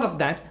 All of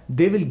that,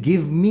 they will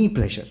give me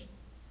pleasure.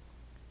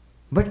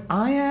 But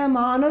I am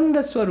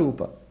Ananda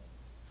Swarupa.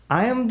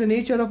 I am the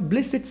nature of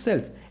bliss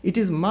itself. It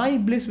is my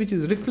bliss which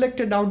is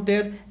reflected out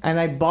there, and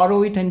I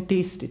borrow it and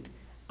taste it.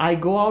 I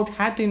go out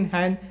hat in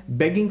hand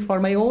begging for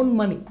my own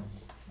money.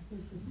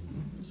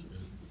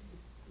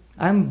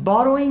 I am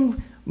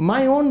borrowing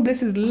my own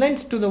bliss is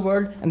lent to the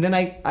world, and then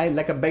I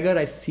like a beggar,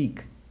 I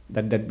seek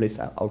that bliss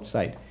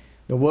outside.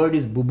 The word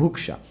is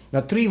bubhuksha.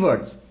 Now 3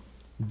 words.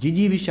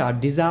 Jijivisha,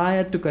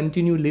 desire to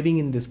continue living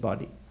in this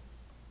body.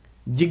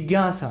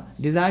 Jigyasa,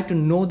 desire to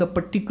know the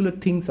particular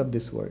things of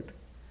this world.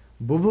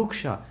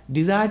 Bubhuksha,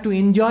 desire to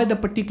enjoy the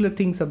particular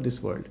things of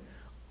this world.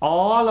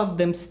 All of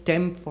them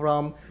stem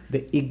from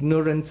the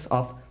ignorance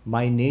of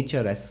my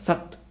nature as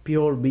Sat,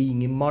 pure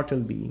being, immortal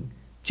being.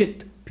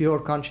 Chit, pure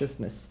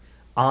consciousness.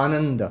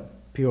 Ananda,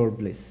 pure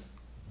bliss.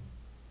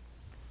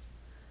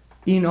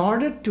 In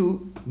order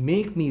to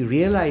make me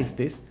realize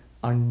this,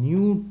 a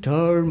new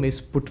term is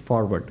put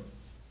forward.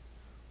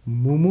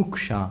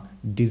 Mumuksha,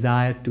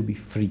 desire to be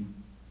free.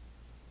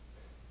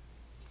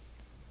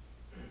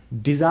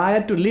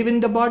 Desire to live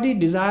in the body,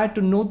 desire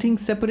to know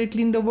things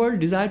separately in the world,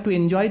 desire to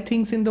enjoy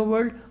things in the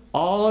world,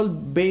 all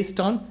based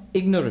on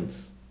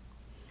ignorance.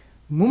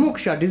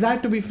 Mumuksha, desire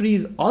to be free,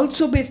 is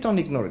also based on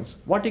ignorance.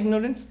 What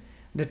ignorance?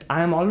 That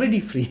I am already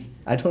free.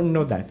 I don't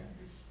know that.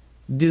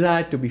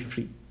 Desire to be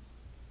free.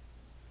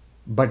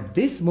 But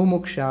this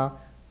mumuksha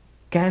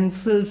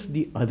cancels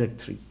the other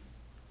 3.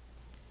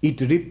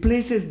 It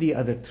replaces the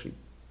other 3.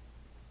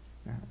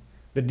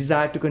 The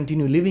desire to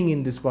continue living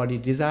in this body,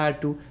 desire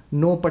to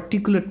know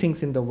particular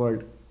things in the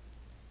world,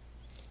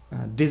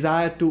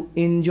 desire to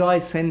enjoy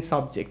sense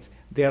objects,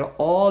 they are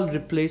all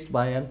replaced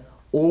by an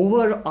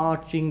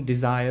overarching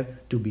desire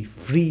to be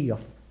free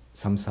of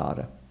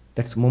samsara.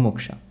 That's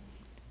mumuksha.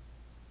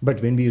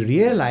 But when we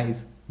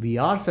realize we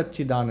are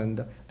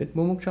Satchidananda, that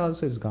mumuksha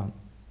also is gone.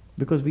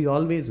 Because we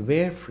always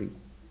were free.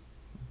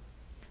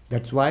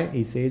 That's why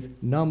he says,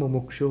 na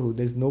mumukshu,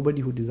 there is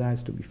nobody who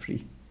desires to be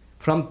free.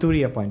 From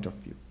Turiya point of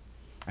view.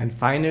 And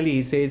finally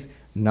he says,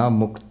 na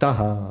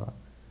muktaha,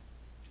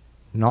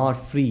 not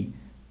free.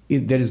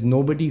 There is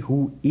nobody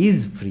who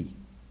is free.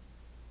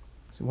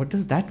 So what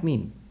does that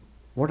mean?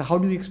 How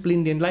do you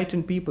explain the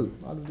enlightened people?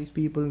 All of these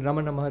people,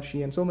 Ramana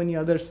Maharshi and so many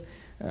others,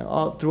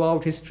 all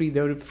throughout history,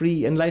 they were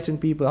free,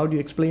 enlightened people. How do you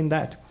explain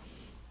that?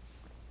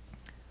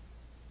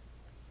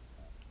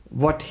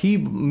 What he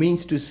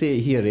means to say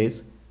here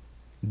is,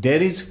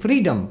 there is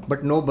freedom,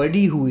 but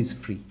nobody who is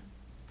free.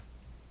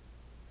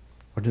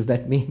 What does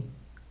that mean?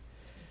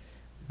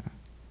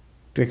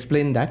 To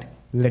explain that,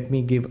 let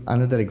me give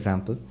another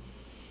example.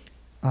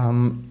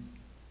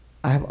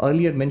 I have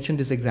earlier mentioned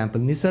this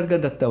example.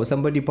 Nisarga Datta,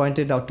 somebody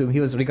pointed out to him, he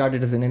was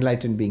regarded as an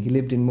enlightened being. He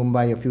lived in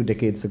Mumbai a few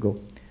decades ago,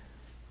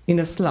 in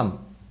a slum,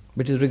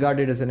 which is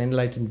regarded as an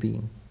enlightened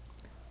being.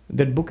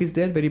 That book is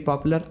there, very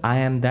popular, I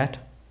Am That.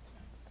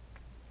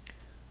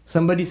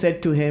 Somebody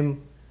said to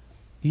him,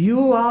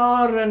 you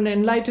are an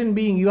enlightened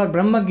being, you are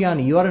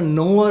Brahmagyani, you are a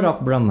knower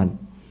of Brahman.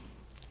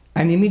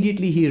 And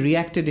immediately he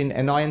reacted in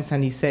annoyance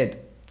and he said,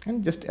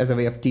 and just as a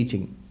way of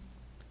teaching,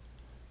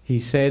 he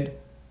said,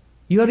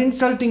 you are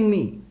insulting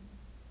me.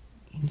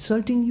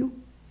 Insulting you?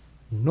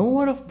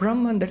 Knower of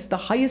Brahman, that's the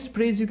highest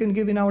praise you can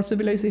give in our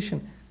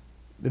civilization.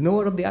 The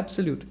knower of the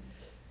Absolute.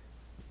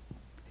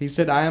 He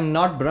said, I am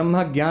not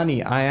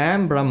Brahmagyani, I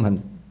am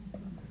Brahman.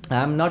 I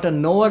am not a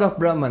knower of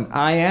Brahman,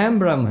 I am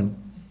Brahman.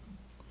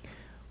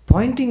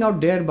 Pointing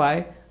out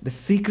thereby the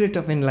secret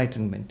of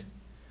enlightenment.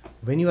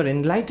 When you are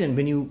enlightened,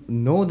 when you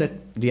know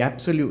that the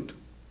Absolute,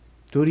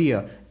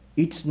 Turiya,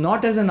 it's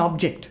not as an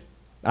object.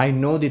 I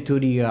know the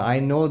Turiya, I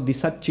know the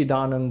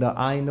Satchidananda,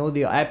 I know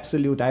the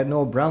Absolute, I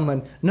know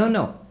Brahman.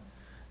 No.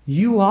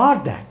 You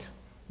are that.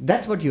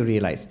 That's what you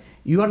realize.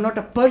 You are not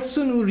a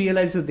person who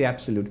realizes the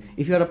Absolute.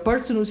 If you are a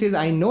person who says,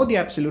 I know the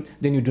Absolute,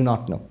 then you do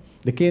not know.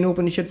 The Kena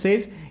Upanishad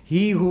says,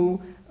 he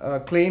who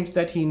claims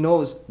that he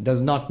knows does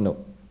not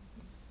know.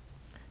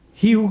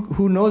 He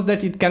who knows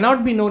that it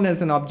cannot be known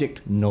as an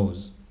object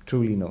knows,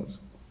 truly knows.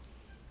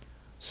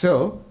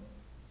 So,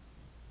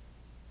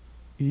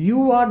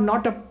 you are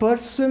not a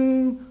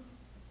person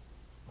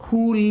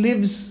who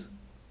lives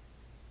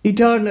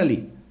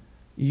eternally.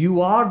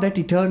 You are that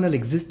eternal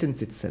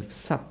existence itself,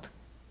 Sat.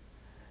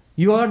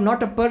 You are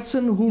not a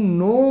person who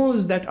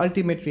knows that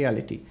ultimate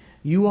reality.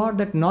 You are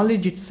that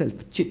knowledge itself,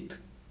 Chit.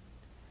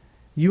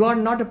 You are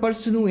not a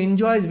person who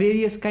enjoys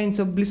various kinds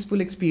of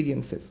blissful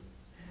experiences.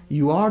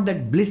 You are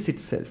that bliss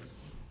itself.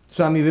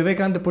 Swami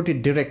Vivekananda put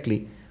it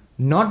directly.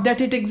 Not that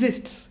it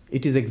exists,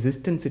 it is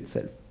existence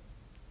itself.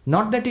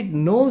 Not that it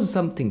knows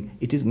something,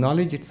 it is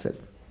knowledge itself.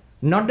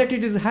 Not that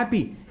it is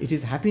happy, it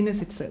is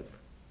happiness itself.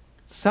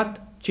 Sat,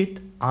 Chit,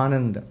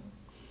 Ananda.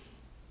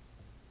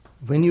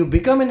 When you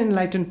become an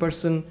enlightened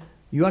person,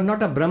 you are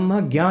not a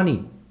Brahma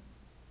Jnani.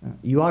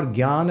 You are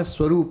Jnana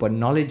Swarupa,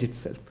 knowledge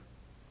itself.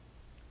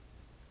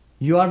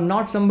 You are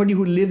not somebody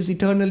who lives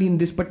eternally in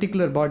this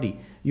particular body.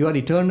 You are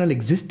eternal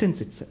existence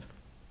itself.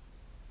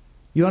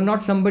 You are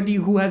not somebody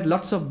who has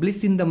lots of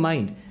bliss in the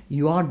mind.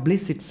 You are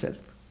bliss itself.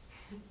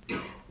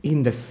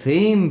 In the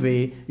same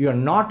way, you are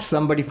not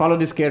somebody, follow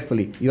this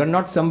carefully, you are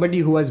not somebody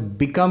who has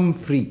become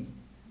free.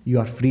 You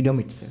are freedom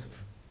itself.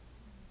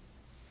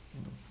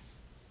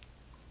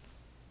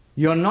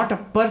 You are not a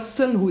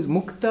person who is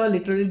mukta.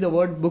 Literally the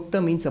word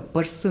mukta means a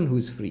person who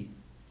is free.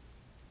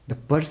 The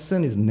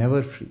person is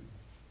never free.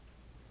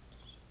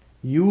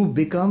 You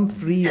become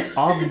free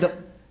of the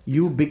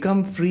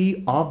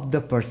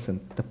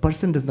person. The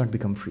person does not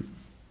become free.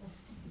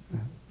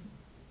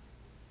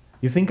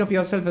 You think of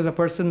yourself as a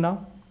person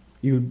now.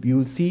 You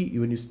will see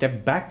when you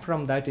step back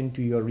from that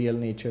into your real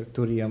nature,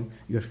 Turiyam,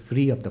 you are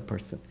free of the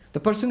person.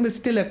 The person will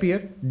still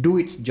appear, do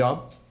its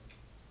job.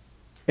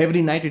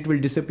 Every night it will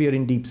disappear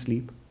in deep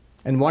sleep.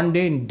 And one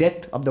day in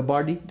death of the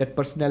body, that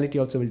personality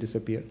also will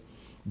disappear.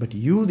 But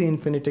you, the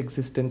infinite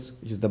existence,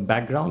 which is the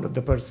background of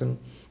the person,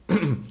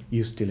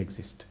 you still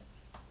exist.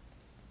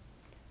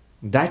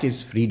 That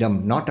is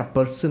freedom, not a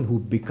person who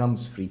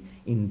becomes free.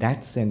 In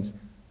that sense,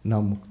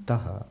 na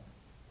muktaha.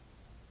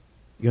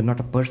 You're not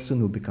a person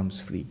who becomes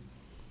free.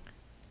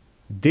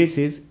 This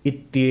is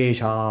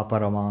ityesha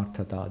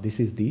paramarthata. This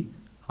is the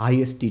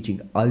highest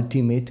teaching,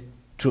 ultimate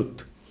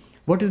truth.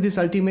 What is this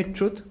ultimate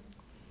truth?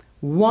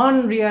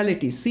 One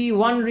reality. See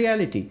one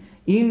reality.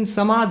 In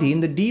samadhi,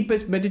 in the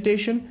deepest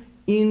meditation,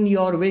 in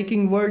your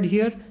waking world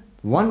here,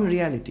 one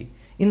reality.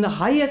 In the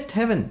highest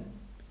heaven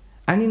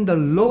and in the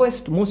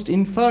lowest, most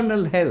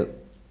infernal hell,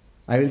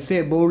 I will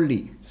say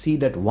boldly, see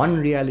that one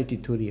reality,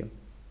 Turiya.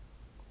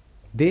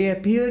 They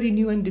appear in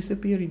you and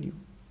disappear in you.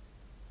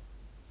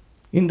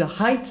 In the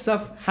heights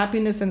of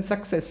happiness and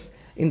success,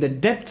 in the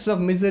depths of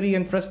misery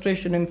and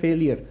frustration and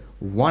failure,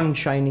 one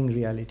shining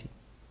reality,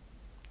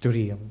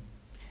 Turiya.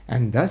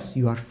 And thus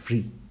you are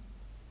free.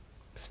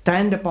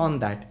 Stand upon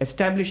that.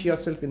 Establish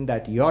yourself in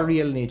that, your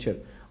real nature.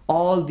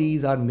 All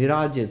these are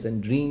mirages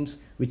and dreams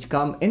which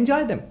come.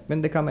 Enjoy them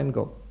when they come and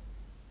go.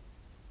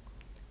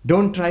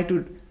 Don't try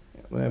to,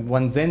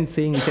 one Zen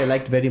saying which I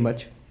liked very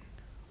much,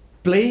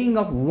 playing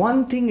of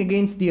one thing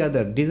against the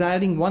other,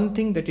 desiring one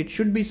thing that it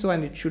should be so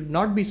and it should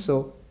not be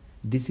so.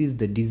 This is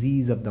the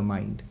disease of the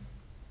mind.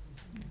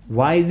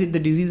 Why is it the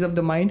disease of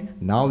the mind?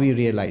 Now we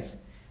realize.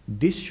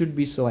 This should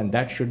be so and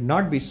that should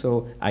not be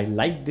so. I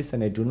like this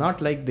and I do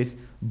not like this.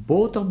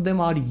 Both of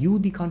them are you,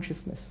 the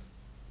consciousness.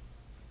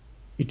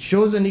 It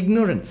shows an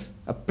ignorance,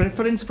 a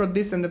preference for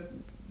this and a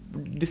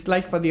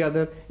dislike for the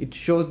other. It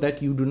shows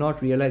that you do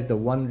not realize the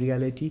one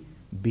reality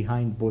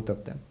behind both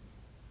of them.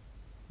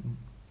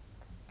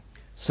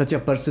 Such a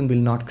person will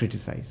not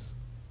criticize.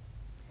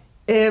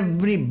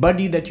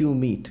 Everybody that you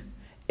meet,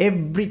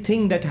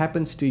 everything that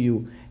happens to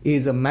you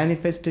is a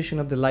manifestation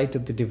of the light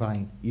of the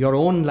divine, your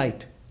own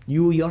light.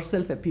 You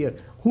yourself appear.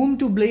 Whom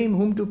to blame,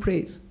 whom to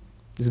praise?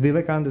 This is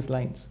Vivekananda's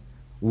lines.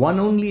 One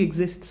only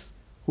exists.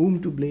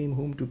 Whom to blame,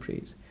 whom to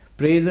praise?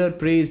 Praiser,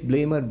 praised,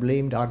 blamer,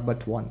 blamed are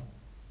but one.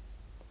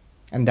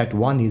 And that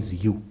one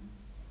is you.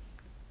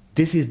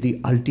 This is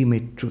the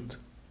ultimate truth.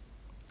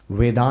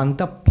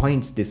 Vedanta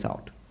points this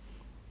out.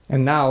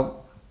 And now,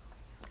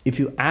 if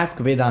you ask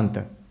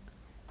Vedanta,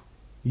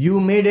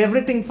 you made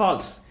everything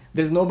false.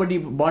 There's nobody,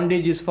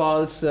 bondage is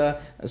false,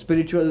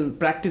 spiritual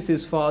practice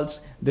is false,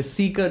 the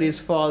seeker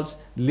is false,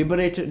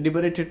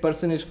 liberated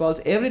person is false,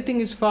 everything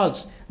is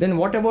false. Then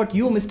what about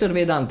you, Mr.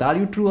 Vedanta? Are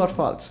you true or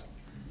false?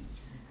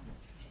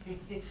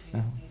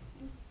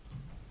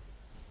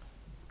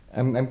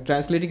 I'm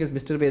translating as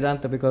Mr.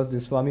 Vedanta because the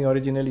Swami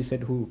originally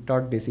said, who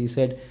taught this, he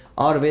said,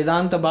 "Aur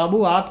Vedanta Babu,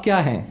 aap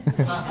kya hain?"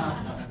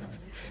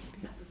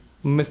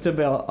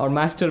 Or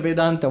Master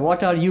Vedanta,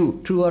 what are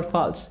you, true or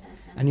false?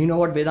 And you know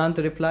what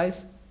Vedanta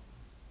replies?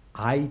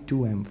 I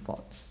too am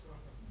false.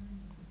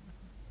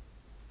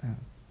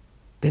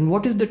 Then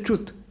what is the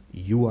truth?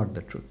 You are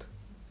the truth.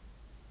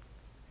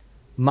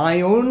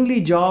 My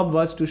only job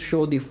was to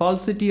show the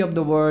falsity of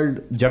the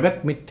world,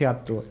 Jagat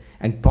Mithyatva,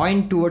 and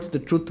point towards the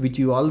truth which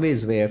you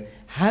always were.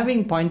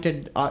 Having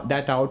pointed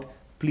that out,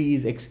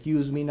 please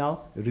excuse me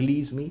now,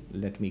 release me,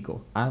 let me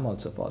go. I am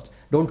also false.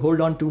 Don't hold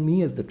on to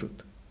me as the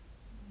truth.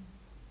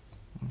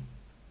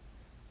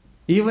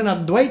 Even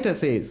Advaita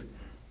says,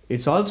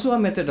 it's also a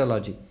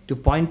methodology to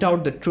point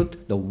out the truth,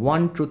 the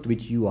one truth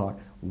which you are.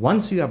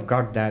 Once you have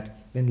got that,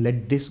 then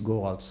let this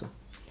go also.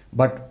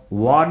 But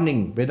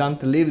warning,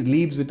 Vedanta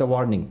leaves with a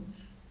warning.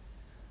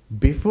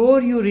 Before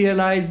you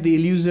realize the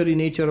illusory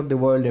nature of the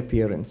world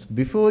appearance,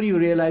 before you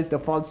realize the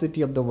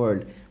falsity of the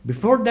world,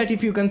 before that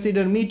if you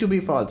consider me to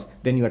be false,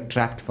 then you are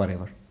trapped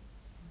forever.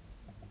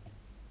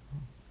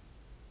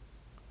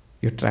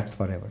 You're trapped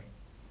forever.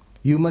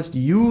 You must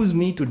use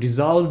me to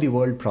dissolve the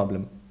world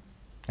problem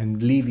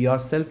and leave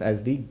yourself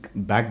as the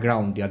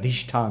background, the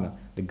adhisthana,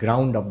 the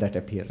ground of that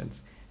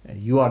appearance.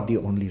 You are the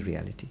only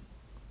reality.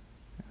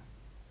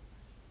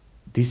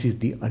 This is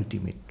the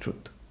ultimate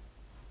truth.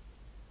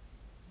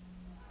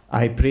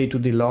 I pray to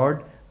the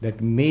Lord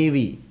that may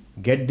we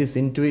get this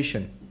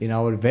intuition in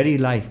our very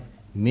life,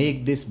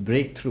 make this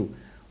breakthrough.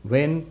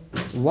 When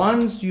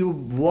once you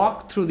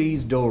walk through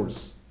these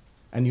doors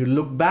and you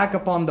look back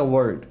upon the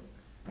world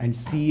and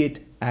see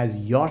it as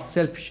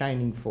yourself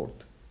shining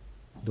forth,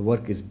 the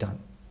work is done.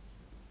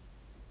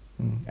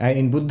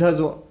 In Buddha's,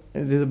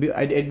 there's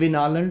Edwin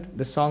Arnold,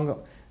 the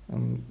song,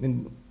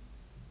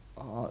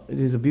 It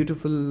is a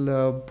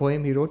beautiful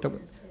poem he wrote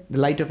about the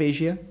light of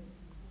Asia.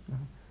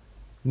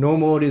 No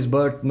more is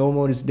birth, no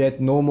more is death,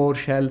 no more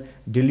shall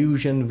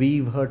delusion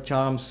weave her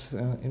charms.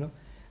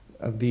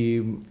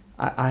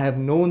 I have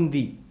known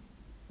thee,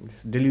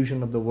 this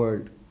delusion of the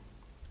world.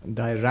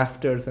 Thy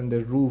rafters and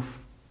the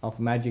roof of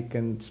magic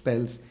and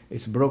spells,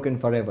 it's broken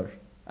forever.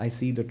 I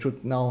see the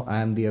truth now, I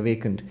am the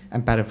awakened.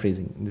 I'm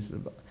paraphrasing.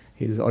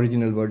 His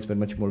original words were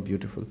much more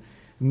beautiful.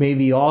 May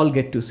we all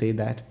get to say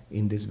that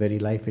in this very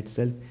life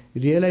itself.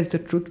 Realize the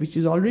truth which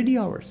is already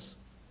ours.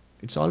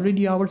 It's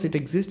already ours. It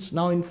exists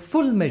now in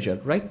full measure,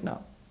 right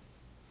now.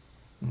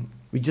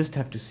 We just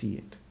have to see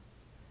it.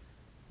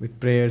 With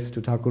prayers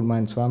to Thakurma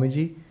and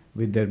Swamiji,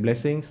 with their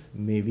blessings,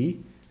 may we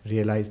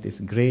realize this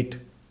great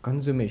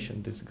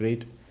consummation, this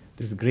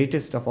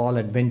greatest of all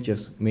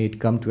adventures. May it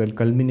come to a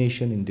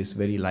culmination in this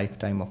very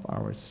lifetime of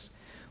ours.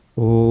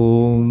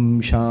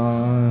 Om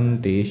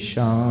Shanti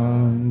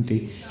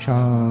Shanti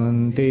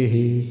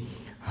Shanti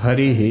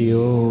Harihi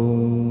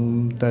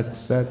Om Tat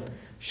Sat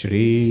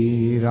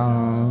Shri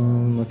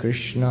Ram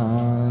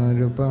Krishna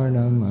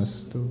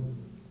Arpanamastu.